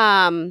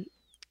I'm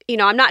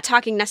not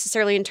talking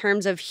necessarily in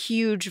terms of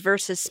huge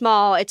versus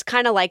small. It's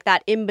kind of like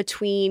that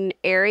in-between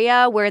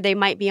area where they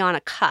might be on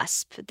a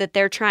cusp that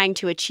they're trying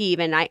to achieve.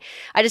 And I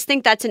just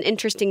think that's an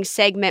interesting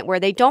segment where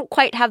they don't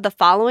quite have the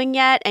following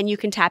yet, and you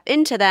can tap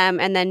into them.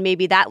 And then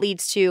maybe that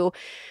leads to,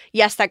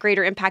 yes, that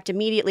greater impact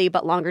immediately,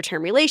 but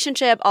longer-term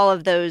relationship, all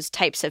of those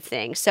types of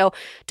things. So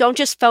don't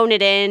just phone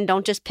it in.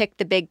 Don't just pick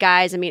the big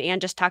guys. I mean, Anne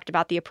just talked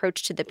about the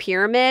approach to the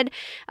pyramid.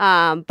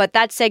 But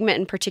that segment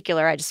in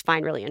particular, I just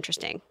find really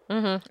interesting.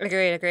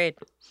 Agreed.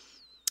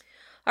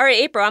 All right,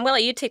 April, I'm going to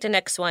let you take the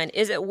next one.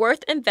 Is it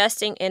worth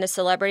investing in a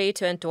celebrity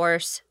to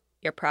endorse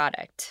your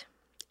product?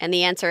 And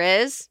the answer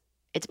is,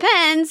 it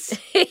depends.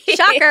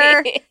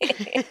 Shocker.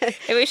 Maybe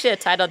we should have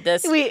titled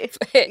this.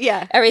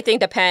 Yeah. Everything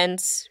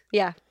depends.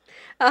 Yeah.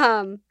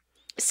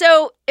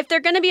 So if they're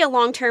going to be a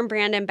long-term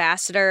brand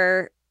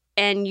ambassador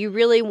and you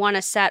really want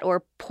to set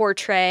or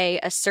portray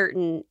a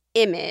certain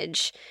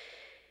image,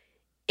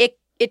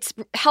 it's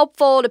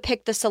helpful to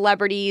pick the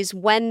celebrities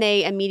when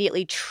they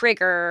immediately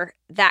trigger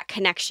that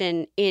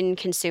connection in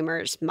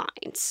consumers'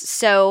 minds.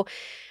 So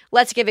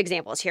let's give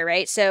examples here,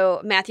 right? So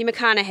Matthew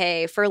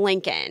McConaughey for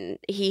Lincoln,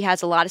 he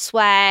has a lot of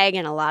swag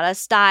and a lot of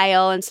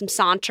style and some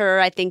saunter.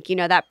 I think,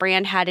 that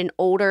brand had an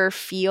older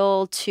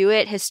feel to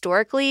it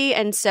historically.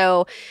 And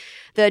so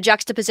the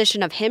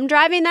juxtaposition of him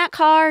driving that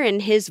car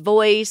and his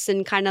voice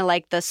and kind of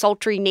like the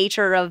sultry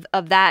nature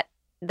of that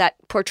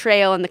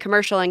portrayal in the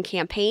commercial and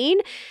campaign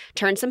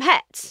turned some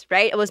heads,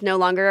 right? It was no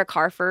longer a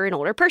car for an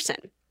older person.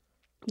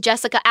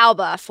 Jessica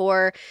Alba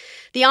for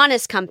The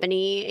Honest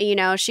Company,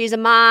 she's a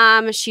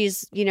mom,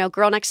 she's,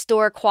 girl next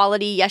door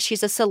quality. Yes,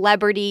 she's a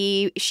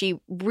celebrity. She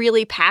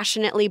really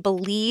passionately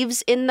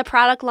believes in the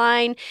product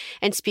line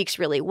and speaks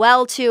really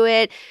well to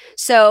it.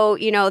 So,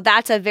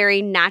 that's a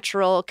very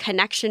natural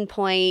connection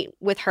point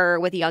with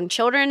her, with young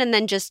children, and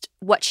then just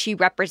what she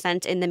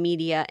represents in the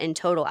media in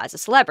total as a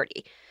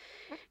celebrity.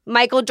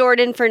 Michael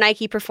Jordan for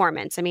Nike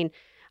Performance. I mean,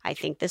 I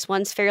think this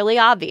one's fairly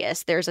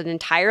obvious. There's an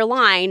entire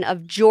line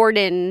of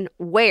Jordan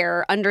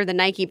wear under the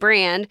Nike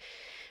brand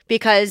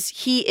because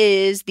he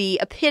is the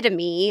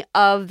epitome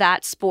of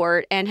that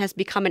sport and has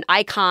become an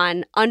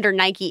icon under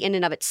Nike in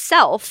and of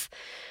itself.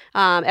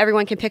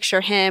 Everyone can picture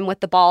him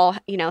with the ball,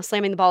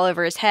 slamming the ball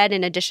over his head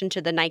in addition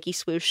to the Nike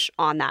swoosh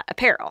on that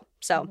apparel.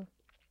 So,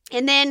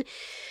 and then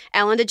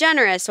Ellen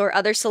DeGeneres or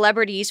other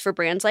celebrities for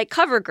brands like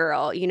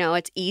CoverGirl.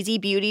 It's easy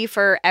beauty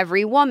for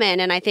every woman.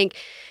 And I think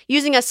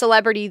using a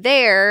celebrity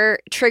there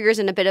triggers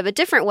in a bit of a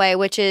different way,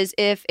 which is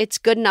if it's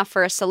good enough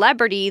for a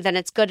celebrity, then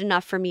it's good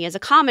enough for me as a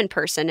common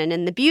person. And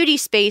in the beauty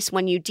space,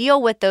 when you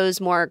deal with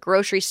those more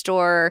grocery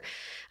store,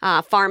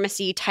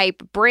 pharmacy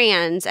type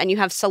brands and you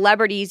have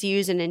celebrities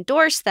use and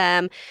endorse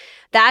them,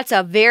 that's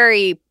a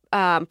very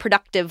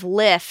productive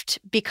lift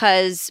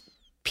because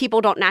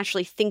people don't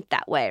naturally think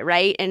that way,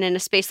 right? And in a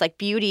space like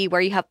beauty where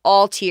you have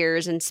all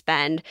tiers and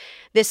spend,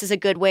 this is a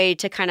good way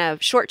to kind of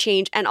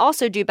shortchange and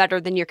also do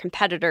better than your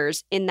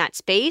competitors in that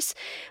space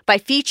by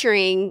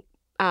featuring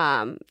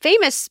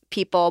famous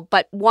people,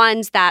 but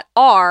ones that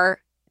are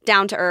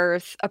down to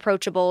earth,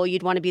 approachable,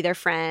 you'd want to be their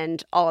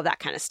friend, all of that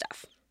kind of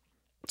stuff.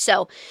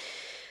 So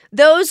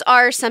those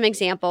are some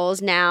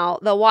examples. Now,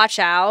 the watch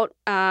out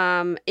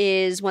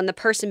is when the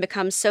person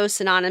becomes so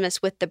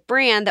synonymous with the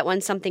brand that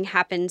when something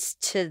happens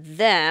to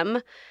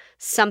them,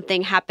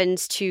 something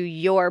happens to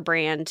your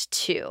brand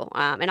too.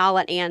 And I'll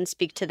let Anne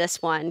speak to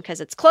this one because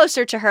it's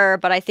closer to her,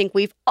 but I think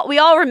we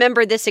all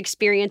remember this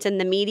experience in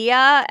the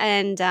media.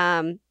 And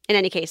in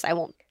any case, I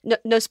won't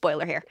no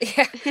spoiler here.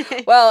 Yeah.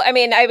 Well, I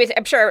mean,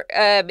 I'm sure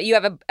you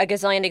have a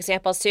gazillion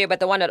examples too, but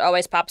the one that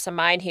always pops in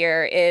mind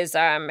here is,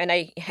 and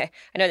I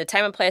know the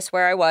time and place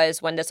where I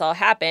was when this all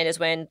happened is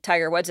when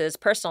Tiger Woods'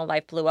 personal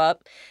life blew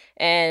up,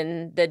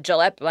 and the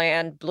Gillette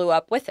brand blew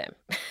up with him.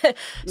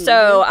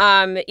 So,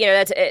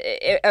 that's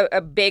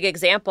a big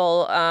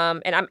example.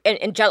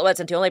 And Gillette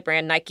wasn't the only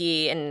brand.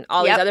 Nike and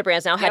all these other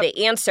brands now had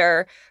to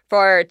answer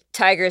for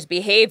Tiger's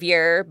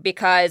behavior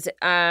because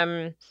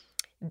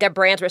their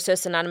brands were so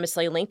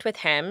synonymously linked with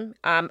him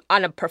on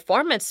a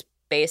performance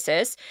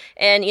basis.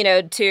 And,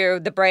 to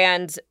the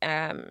brands,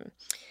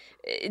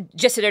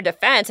 just to their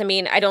defense, I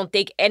mean, I don't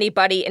think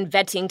anybody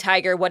inventing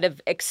Tiger would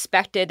have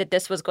expected that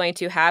this was going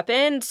to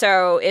happen.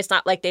 So it's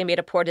not like they made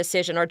a poor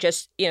decision or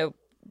just,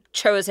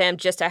 chose him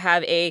just to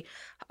have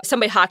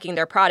somebody hawking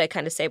their product,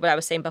 kind of say what I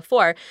was saying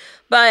before.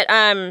 But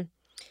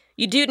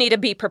you do need to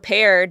be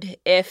prepared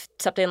if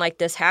something like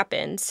this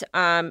happens.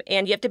 And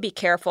you have to be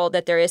careful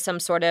that there is some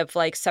sort of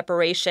like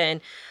separation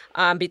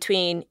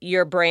between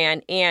your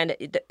brand and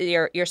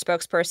your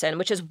spokesperson,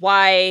 which is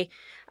why,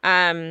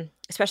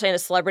 especially in the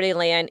celebrity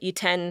land, they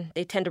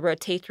tend to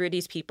rotate through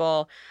these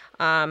people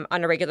on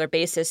a regular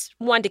basis.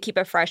 One, to keep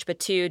it fresh, but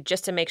two,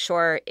 just to make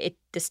sure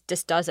this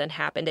doesn't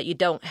happen, that you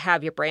don't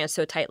have your brand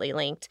so tightly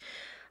linked.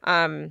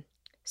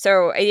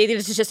 So I think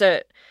this is just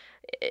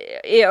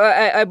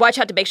I watch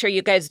out to make sure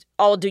you guys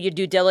all do your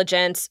due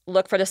diligence,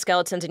 look for the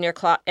skeletons in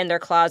their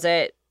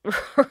closet,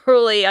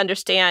 really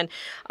understand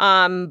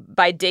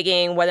by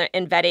digging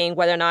and vetting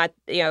whether or not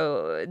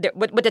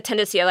what the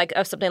tendency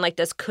of something like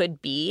this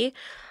could be,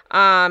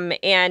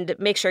 and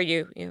make sure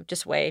you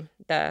just weigh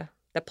the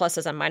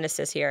pluses and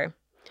minuses here.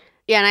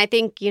 Yeah, and I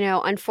think,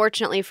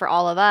 unfortunately for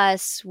all of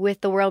us, with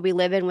the world we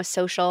live in with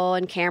social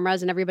and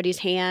cameras in everybody's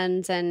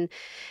hands and,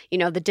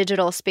 the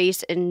digital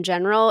space in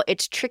general,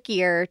 it's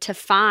trickier to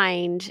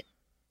find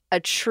a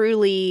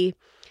truly,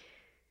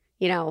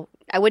 I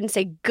wouldn't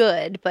say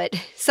good, but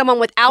someone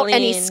without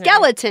any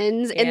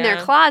skeletons in their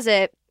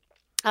closet.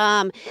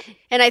 And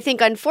I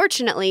think,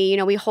 unfortunately,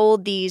 we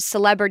hold these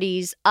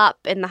celebrities up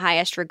in the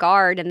highest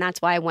regard. And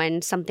that's why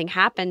when something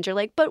happens, you're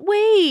like, but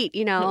wait,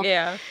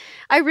 Yeah.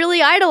 I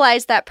really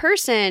idolize that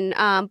person.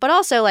 But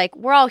also, like,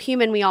 we're all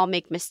human. We all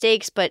make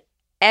mistakes. But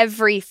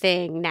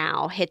everything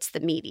now hits the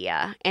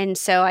media. And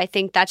so I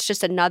think that's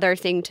just another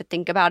thing to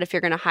think about if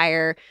you're going to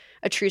hire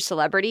a true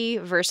celebrity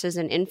versus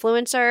an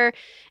influencer,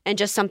 and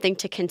just something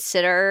to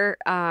consider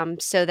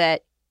so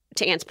that,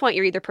 to Anne's point,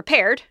 you're either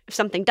prepared if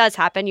something does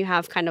happen, you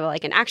have kind of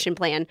like an action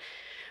plan,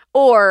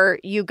 or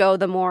you go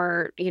the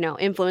more,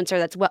 influencer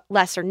that's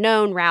lesser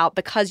known route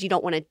because you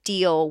don't want to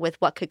deal with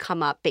what could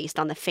come up based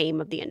on the fame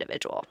of the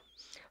individual.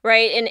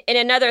 Right. And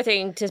another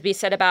thing to be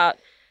said about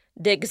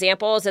the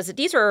examples is that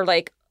these were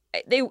like,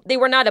 they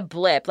were not a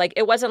blip. Like,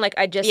 it wasn't like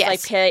I just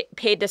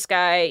paid this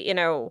guy,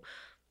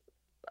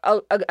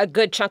 a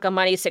good chunk of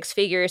money, 6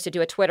 figures, to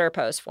do a Twitter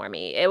post for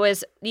me.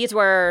 These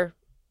were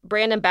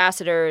brand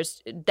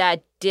ambassadors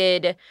that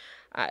did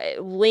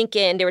link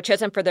in. They were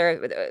chosen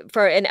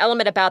for an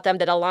element about them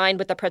that aligned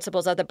with the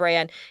principles of the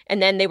brand, and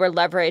then they were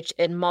leveraged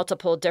in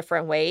multiple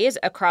different ways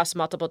across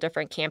multiple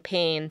different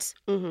campaigns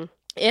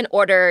in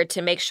order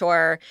to make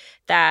sure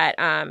that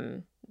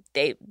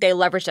they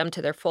leverage them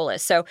to their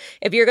fullest. So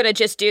if you're going to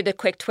just do the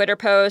quick Twitter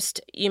post,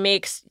 you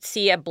may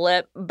see a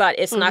blip, but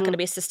it's not going to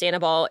be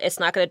sustainable. It's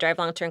not going to drive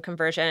long-term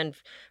conversion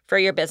for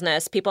your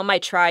business. People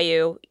might try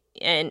you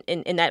in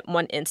that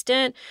one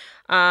instant,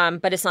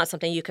 but it's not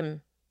something you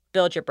can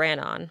build your brand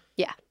on.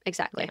 Yeah,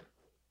 exactly.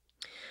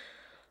 Yeah.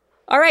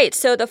 All right.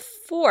 So the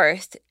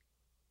fourth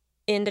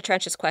in the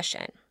trenches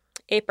question,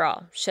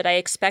 April, should I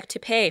expect to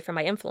pay for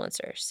my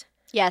influencers?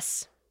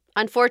 Yes.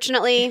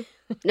 Unfortunately,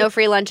 no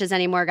free lunches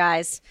anymore,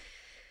 guys.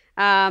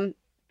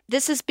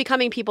 This is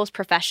becoming people's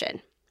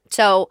profession.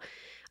 So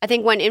I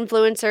think when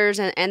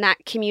influencers and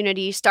that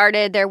community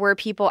started, there were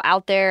people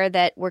out there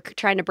that were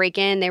trying to break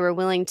in. They were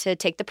willing to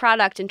take the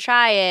product and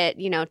try it,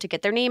 to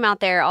get their name out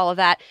there, all of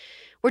that.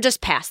 We're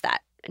just past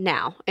that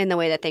now in the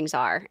way that things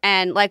are.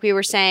 And like we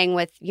were saying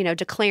with,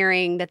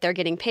 declaring that they're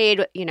getting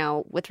paid,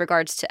 with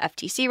regards to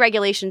FTC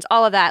regulations,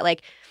 all of that,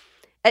 like,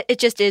 it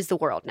just is the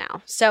world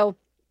now. So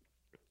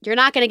you're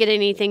not going to get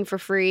anything for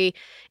free.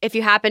 If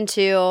you happen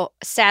to,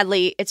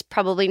 sadly, it's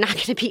probably not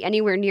going to be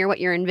anywhere near what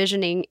you're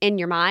envisioning in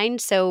your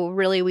mind. So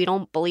really, we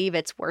don't believe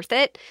it's worth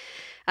it.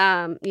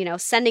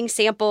 Sending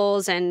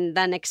samples and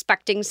then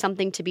expecting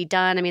something to be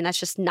done, I mean, that's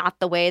just not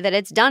the way that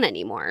it's done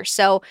anymore.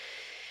 So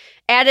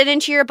add it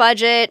into your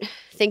budget.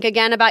 Think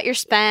again about your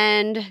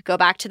spend. Go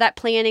back to that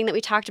planning that we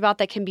talked about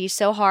that can be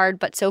so hard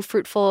but so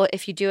fruitful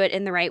if you do it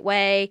in the right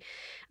way.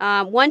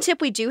 One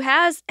tip we do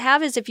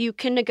have is if you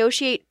can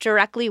negotiate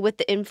directly with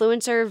the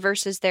influencer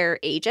versus their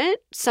agent,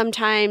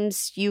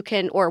 sometimes you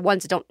can, or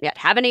ones that don't yet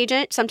have an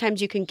agent,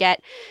 sometimes you can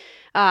get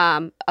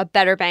a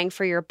better bang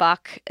for your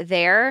buck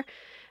there.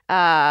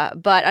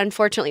 But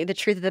unfortunately, the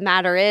truth of the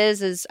matter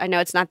is I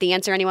know it's not the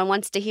answer anyone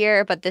wants to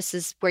hear, but this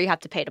is where you have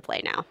to pay to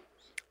play now.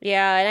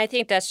 Yeah, and I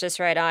think that's just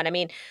right on. I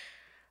mean,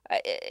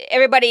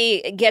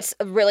 everybody gets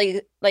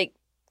really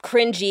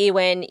cringy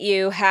when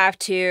you have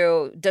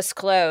to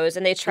disclose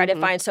and they try to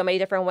find so many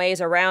different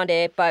ways around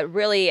it. But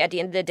really, at the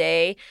end of the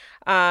day,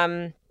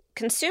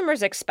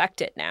 consumers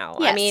expect it now.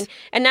 Yes. I mean,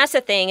 and that's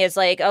the thing is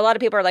like a lot of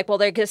people are like, well,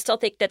 they're going to still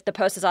think that the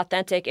post is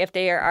authentic if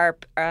they are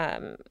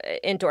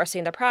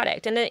endorsing the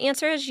product. And the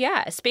answer is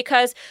yes,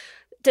 because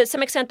to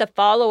some extent, the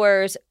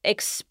followers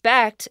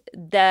expect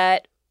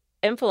that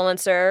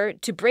influencer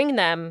to bring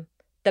them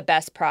the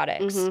best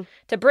products,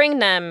 to bring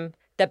them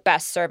the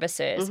best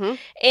services.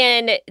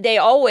 And they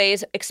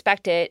always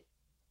expect it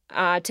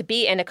to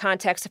be in a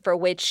context for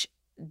which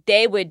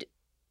they would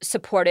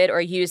support it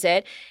or use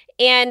it.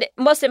 And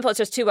most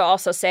influencers, too, will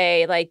also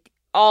say, like,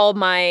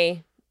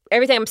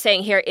 everything I'm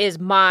saying here is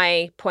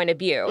my point of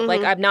view.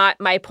 Like,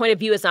 my point of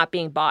view is not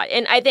being bought.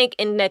 And I think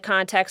in the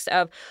context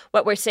of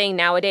what we're seeing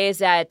nowadays,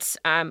 that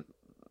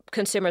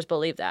consumers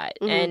believe that.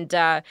 And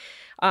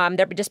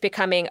they're just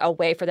becoming a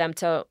way for them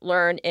to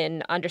learn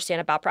and understand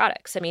about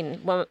products. I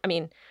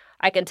mean,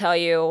 I can tell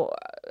you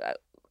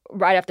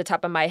right off the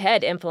top of my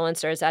head,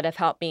 influencers that have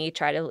helped me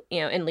try to,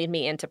 and lead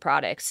me into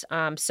products.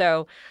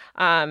 So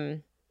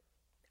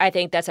I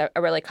think that's a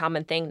really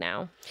common thing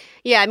now.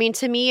 Yeah, I mean,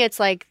 to me, it's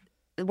like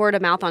word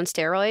of mouth on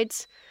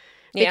steroids.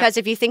 Because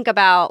if you think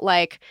about,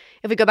 like,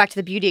 if we go back to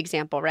the beauty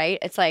example, right?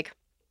 It's like,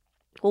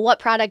 well, what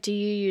product do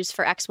you use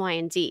for X, Y,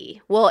 and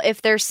Z? Well,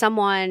 if there's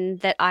someone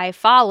that I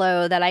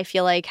follow that I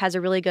feel like has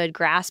a really good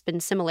grasp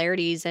and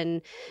similarities,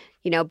 and,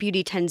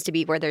 beauty tends to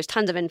be where there's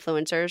tons of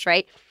influencers,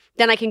 right?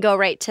 Then I can go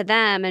right to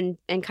them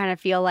and kind of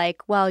feel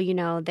like, well,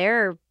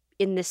 they're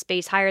in this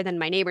space higher than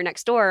my neighbor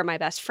next door or my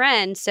best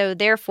friend. So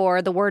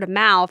therefore, the word of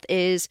mouth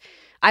is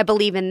I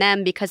believe in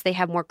them because they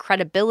have more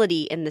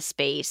credibility in the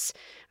space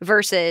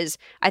versus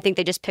I think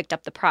they just picked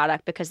up the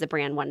product because the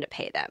brand wanted to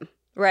pay them.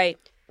 Right.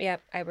 Yeah,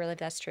 I believe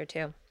that's true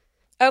too.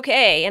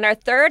 Okay, in our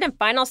third and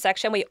final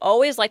section, we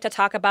always like to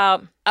talk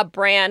about a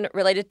brand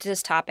related to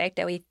this topic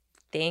that we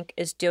think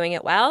is doing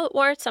it well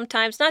or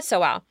sometimes not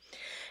so well.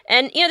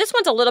 And, this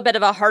one's a little bit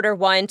of a harder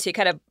one to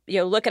kind of,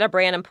 look at a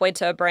brand and point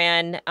to a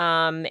brand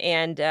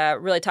and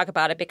really talk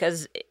about it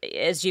because,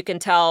 as you can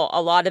tell,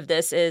 a lot of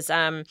this is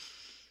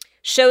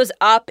shows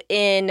up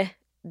in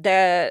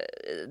the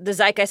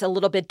zeitgeist a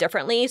little bit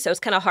differently. So it's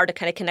kind of hard to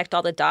kind of connect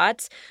all the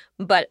dots.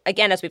 But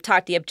again, as we've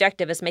talked, the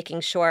objective is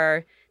making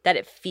sure that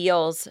it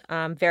feels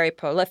very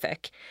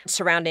prolific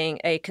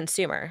surrounding a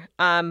consumer.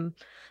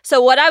 So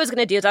what I was going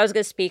to do is I was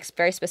going to speak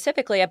very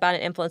specifically about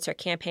an influencer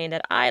campaign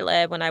that I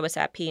led when I was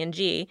at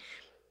P&G,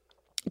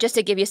 just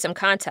to give you some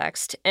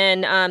context.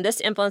 And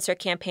this influencer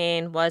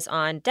campaign was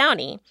on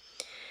Downy.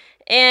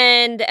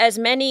 And as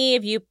many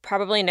of you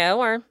probably know,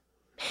 or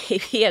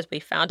maybe as we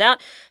found out,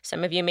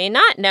 some of you may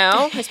not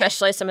know,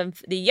 especially some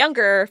of the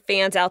younger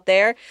fans out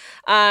there,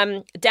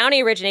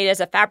 Downy originated as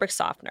a fabric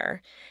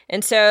softener.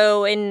 And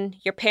so in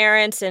your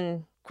parents'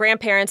 and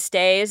grandparents'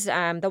 days,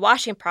 the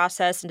washing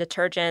process and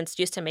detergents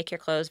used to make your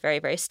clothes very,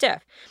 very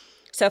stiff.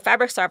 So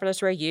fabric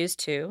softeners were used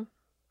to,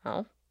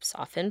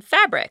 soften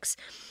fabrics.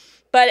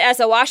 But as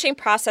the washing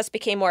process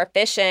became more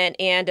efficient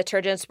and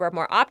detergents were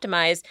more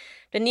optimized,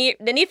 the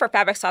need for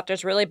fabric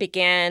softeners really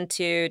began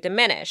to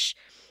diminish.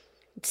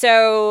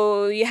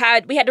 So we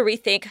had to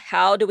rethink,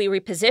 how do we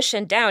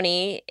reposition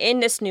Downy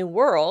in this new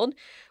world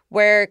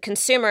where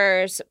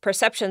consumers'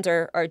 perceptions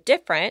are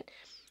different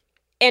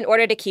in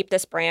order to keep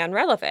this brand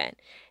relevant.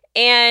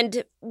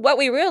 And what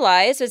we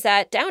realized is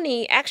that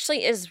Downy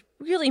actually is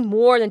really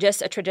more than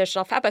just a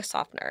traditional fabric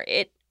softener.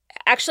 It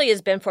actually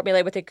has been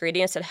formulated with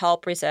ingredients that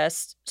help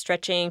resist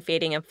stretching,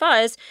 fading, and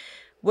fuzz,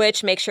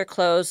 which makes your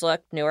clothes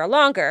look newer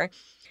longer.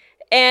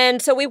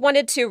 And so we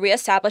wanted to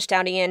reestablish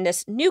Downy in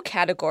this new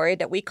category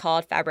that we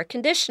called fabric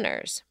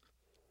conditioners.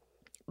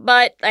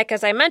 But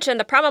as I mentioned,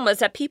 the problem was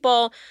that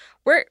people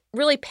weren't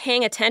really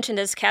paying attention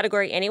to this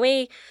category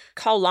anyway.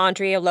 Call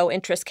laundry a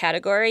low-interest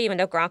category, even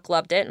though Gronk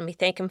loved it, and we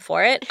thank him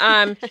for it.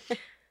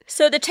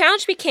 So the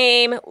challenge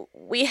became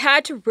we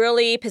had to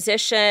really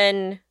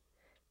position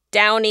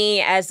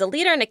Downy as the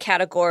leader in the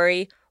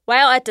category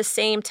while at the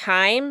same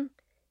time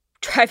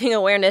driving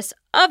awareness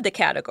of the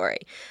category.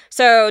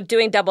 So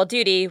doing double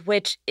duty,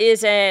 which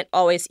isn't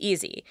always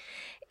easy.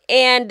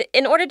 And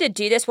in order to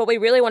do this, what we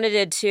really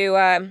wanted to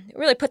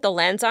really put the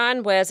lens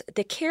on was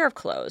the care of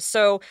clothes.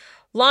 So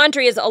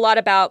laundry is a lot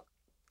about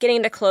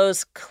getting the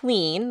clothes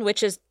clean,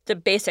 which is the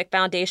basic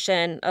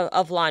foundation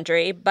of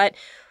laundry. But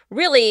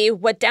really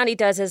what Downy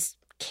does is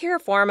care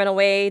for them in a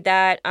way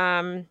that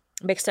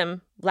makes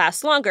them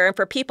last longer. And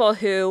for people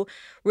who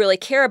really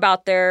care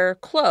about their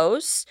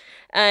clothes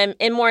and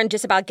more than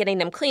just about getting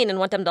them clean and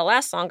want them to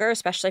last longer,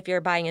 especially if you're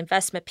buying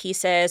investment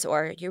pieces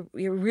or you're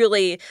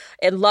really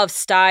in love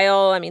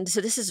style. I mean,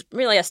 so this is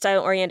really a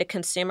style-oriented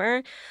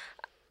consumer.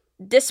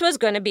 This was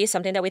going to be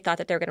something that we thought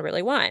that they were going to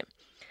really want.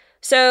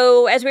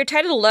 So as we were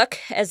trying to look,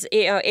 as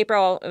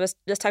April was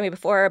just telling me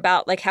before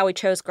about how we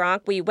chose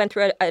Gronk, we went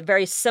through a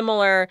very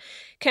similar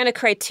kind of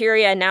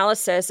criteria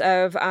analysis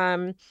of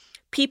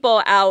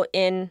people out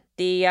in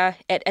the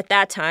at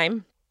that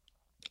time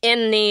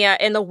in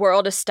the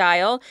world of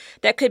style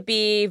that could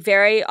be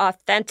very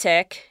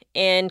authentic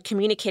in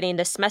communicating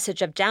this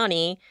message of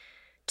Downy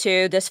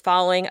to this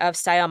following of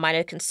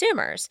style-minded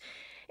consumers.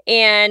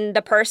 And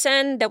the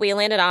person that we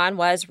landed on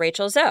was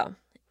Rachel Zoe.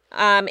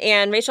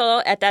 And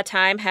Rachel at that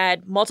time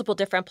had multiple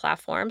different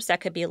platforms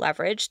that could be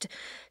leveraged.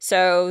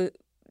 So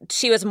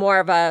she was more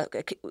of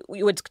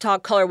we would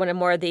call her one of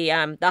more of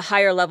the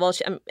higher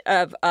levels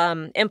of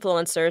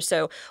influencers.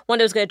 So one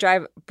that was going to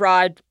drive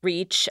broad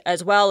reach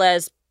as well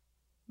as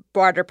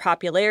broader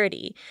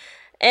popularity.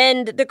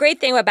 And the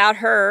great thing about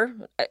her,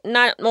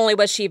 not only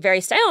was she very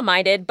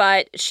style-minded,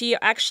 but she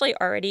actually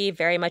already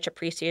very much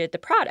appreciated the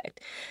product.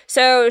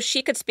 So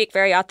she could speak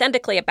very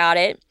authentically about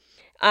it,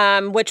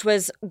 which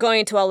was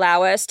going to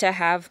allow us to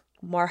have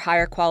more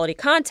higher quality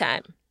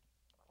content.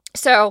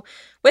 So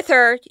with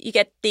her, you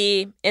get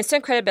the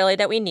instant credibility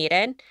that we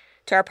needed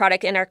to our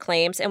product and our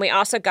claims, and we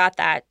also got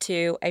that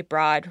to a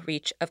broad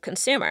reach of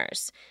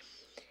consumers.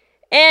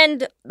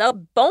 And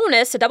the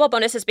double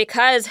bonus is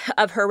because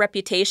of her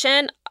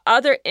reputation,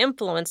 other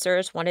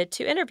influencers wanted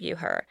to interview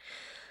her.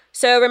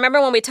 So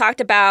remember when we talked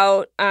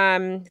about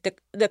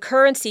the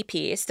currency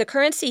piece, the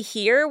currency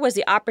here was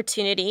the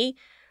opportunity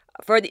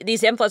for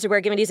these influencers.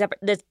 We're giving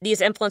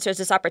these influencers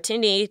this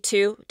opportunity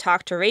to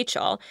talk to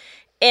Rachel.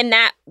 And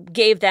that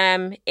gave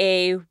them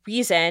a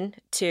reason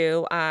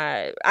to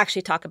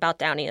actually talk about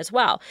Downy as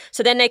well.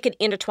 So then they could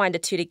intertwine the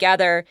two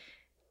together,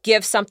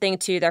 give something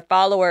to their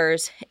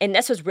followers. And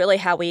this was really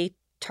how we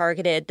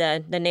targeted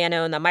the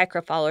nano and the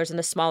micro followers and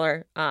the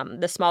smaller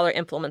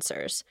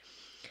influencers.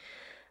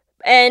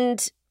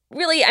 And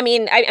really, I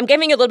mean, I'm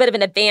giving you a little bit of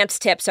an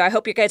advanced tip, so I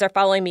hope you guys are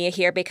following me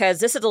here, because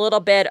this is a little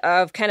bit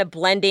of kind of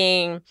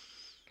blending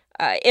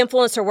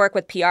influencer work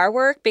with PR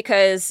work,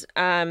 because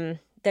the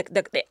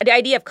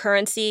idea of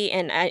currency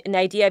and the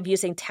idea of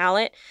using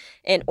talent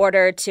in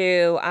order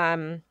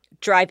to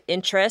drive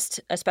interest,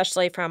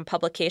 especially from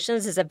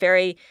publications, is a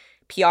very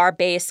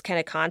PR-based kind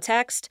of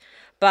context.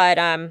 But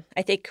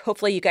I think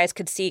hopefully you guys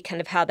could see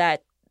kind of how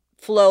that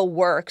flow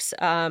works.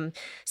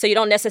 So you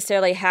don't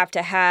necessarily have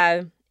to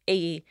have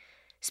a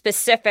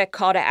specific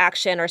call to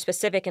action or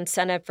specific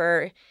incentive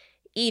for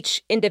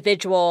each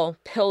individual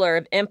pillar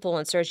of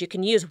influencers. You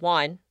can use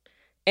one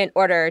in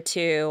order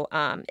to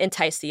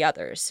entice the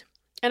others.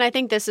 And I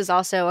think this is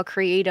also a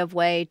creative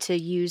way to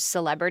use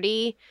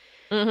celebrity.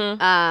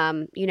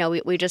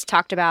 Mm-hmm. We just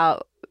talked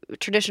about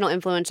traditional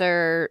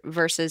influencer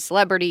versus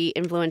celebrity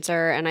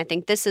influencer. And I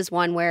think this is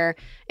one where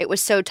it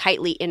was so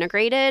tightly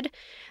integrated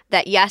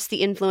that, yes,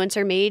 the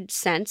influencer made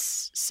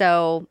sense.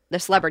 So the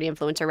celebrity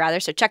influencer,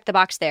 rather. So check the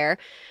box there.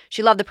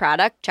 She loved the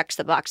product, checks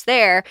the box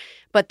there.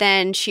 But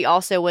then she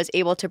also was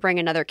able to bring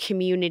another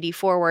community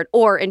forward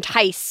or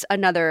entice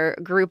another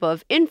group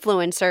of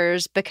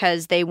influencers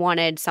because they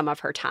wanted some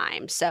of her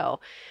time. So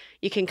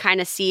you can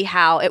kind of see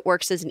how it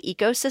works as an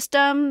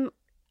ecosystem.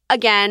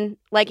 Again,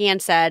 like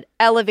Anne said,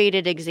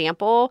 elevated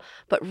example,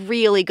 but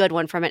really good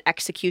one from an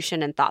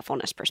execution and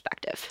thoughtfulness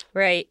perspective.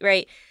 Right.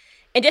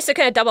 And just to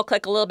kind of double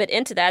click a little bit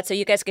into that so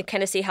you guys can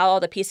kind of see how all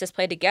the pieces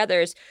play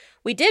together, is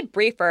we did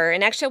brief her,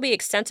 and actually we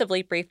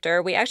extensively briefed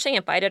her. We actually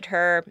invited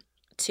her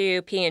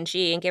to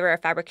P&G and gave her a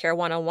Fabric Care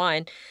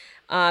 101.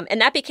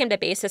 And that became the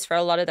basis for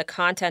a lot of the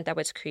content that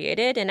was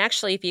created. And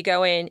actually, if you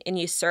go in and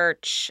you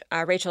search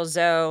Rachel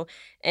Zoe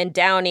and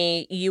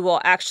Downy, you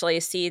will actually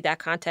see that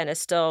content is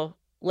still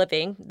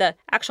living. The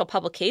actual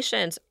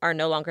publications are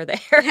no longer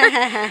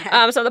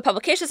there. So the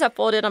publications have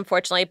folded,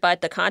 unfortunately,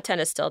 but the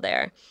content is still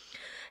there.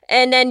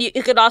 And then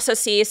you could also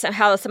see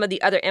how some of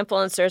the other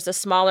influencers, the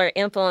smaller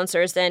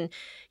influencers, then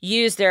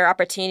use their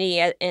opportunity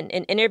in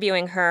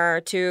interviewing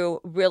her to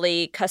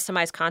really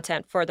customize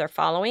content for their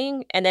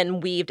following and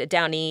then weaved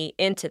Downy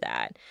into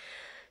that.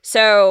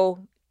 So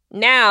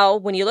now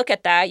when you look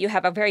at that, you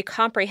have a very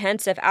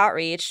comprehensive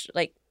outreach,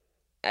 like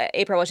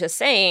April was just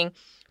saying,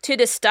 to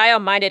this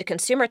style-minded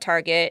consumer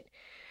target.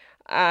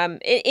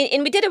 And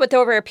we did it with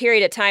over a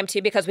period of time,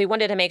 too, because we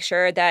wanted to make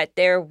sure that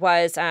there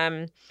was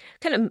kind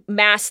of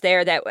mass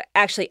there that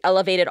actually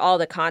elevated all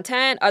the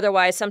content.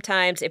 Otherwise,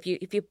 sometimes if you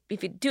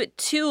do it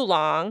too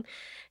long,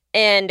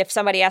 and if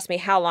somebody asks me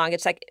how long,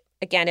 it's like,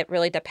 again, it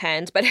really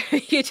depends. But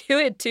if you do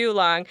it too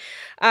long,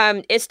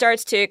 it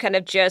starts to kind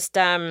of just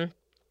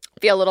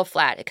feel a little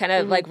flat. It kind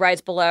of like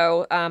rides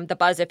below the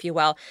buzz, if you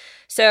will.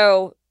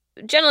 So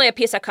generally, a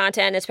piece of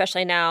content,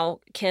 especially now,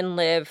 can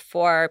live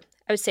for,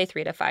 I would say,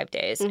 3 to 5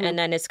 days, and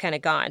then it's kind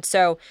of gone.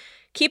 So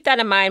keep that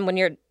in mind when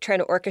you're trying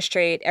to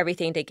orchestrate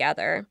everything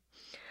together.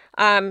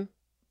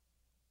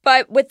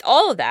 But with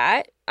all of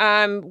that,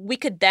 we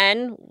could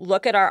then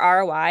look at our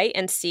ROI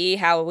and see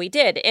how we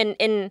did.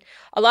 And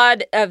a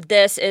lot of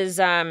this is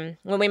when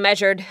we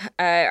measured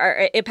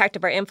our impact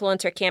of our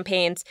influencer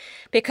campaigns,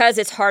 because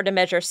it's hard to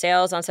measure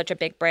sales on such a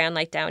big brand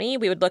like Downy,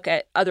 we would look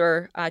at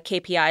other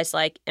KPIs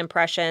like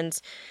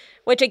impressions,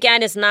 which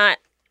again is not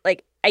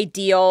like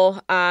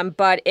ideal,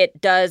 but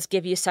it does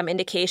give you some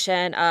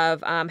indication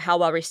of how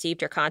well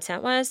received your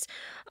content was.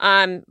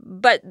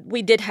 But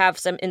we did have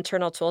some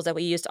internal tools that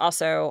we used,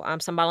 also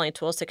some modeling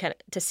tools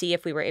to see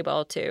if we were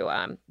able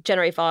to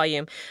generate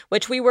volume,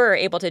 which we were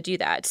able to do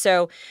that.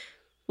 So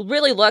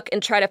really look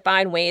and try to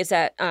find ways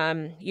that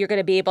you're going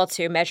to be able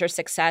to measure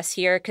success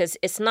here, because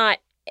it's not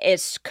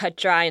as cut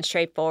dry and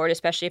straightforward,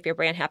 especially if your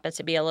brand happens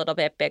to be a little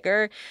bit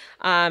bigger.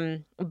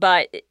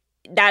 But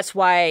that's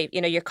why,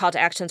 your call to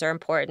actions are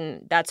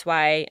important. That's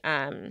why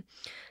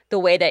the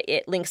way that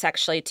it links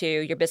actually to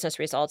your business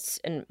results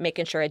and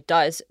making sure it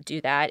does do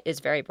that is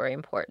very, very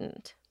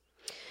important.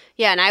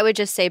 Yeah, and I would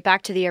just say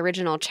back to the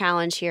original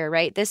challenge here,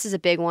 right? This is a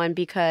big one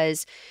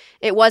because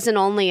it wasn't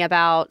only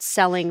about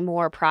selling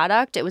more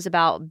product. It was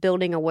about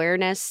building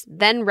awareness,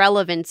 then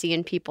relevancy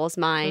in people's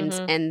minds,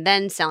 and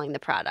then selling the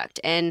product.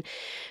 And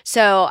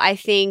so I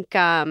think,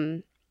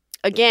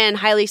 again,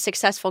 highly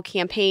successful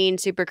campaign,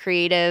 super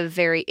creative,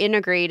 very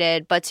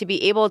integrated, but to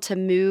be able to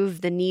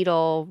move the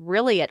needle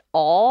really at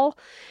all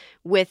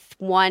with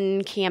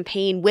one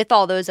campaign with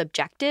all those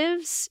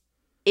objectives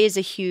is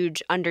a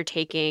huge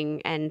undertaking.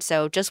 And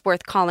so just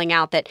worth calling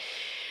out that,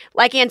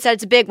 like Ann said,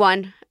 it's a big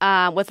one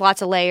with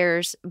lots of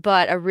layers,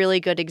 but a really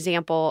good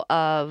example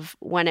of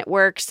when it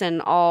works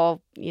and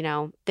all,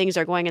 things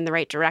are going in the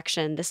right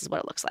direction. This is what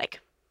it looks like.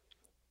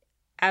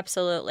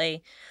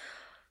 Absolutely.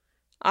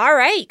 All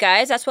right,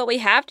 guys, that's what we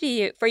have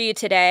for you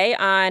today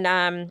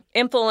on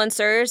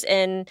influencers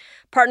and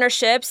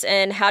partnerships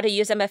and how to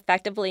use them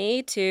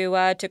effectively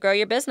to grow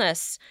your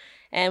business.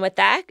 And with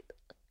that,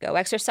 go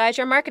exercise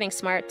your marketing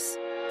smarts.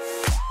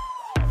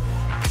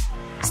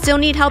 Still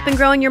need help in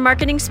growing your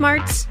marketing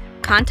smarts?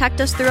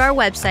 Contact us through our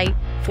website,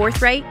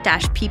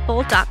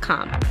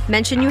 forthright-people.com.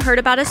 Mention you heard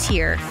about us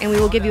here, and we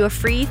will give you a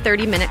free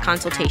 30-minute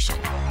consultation.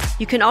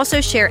 You can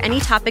also share any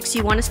topics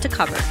you want us to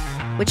cover,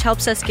 which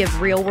helps us give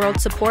real-world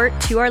support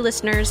to our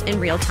listeners in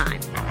real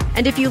time.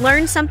 And if you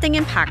learned something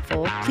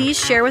impactful, please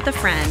share with a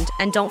friend,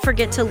 and don't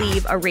forget to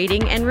leave a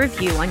rating and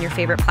review on your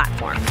favorite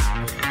platform.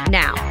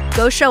 Now,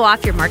 go show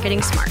off your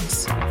marketing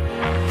smarts.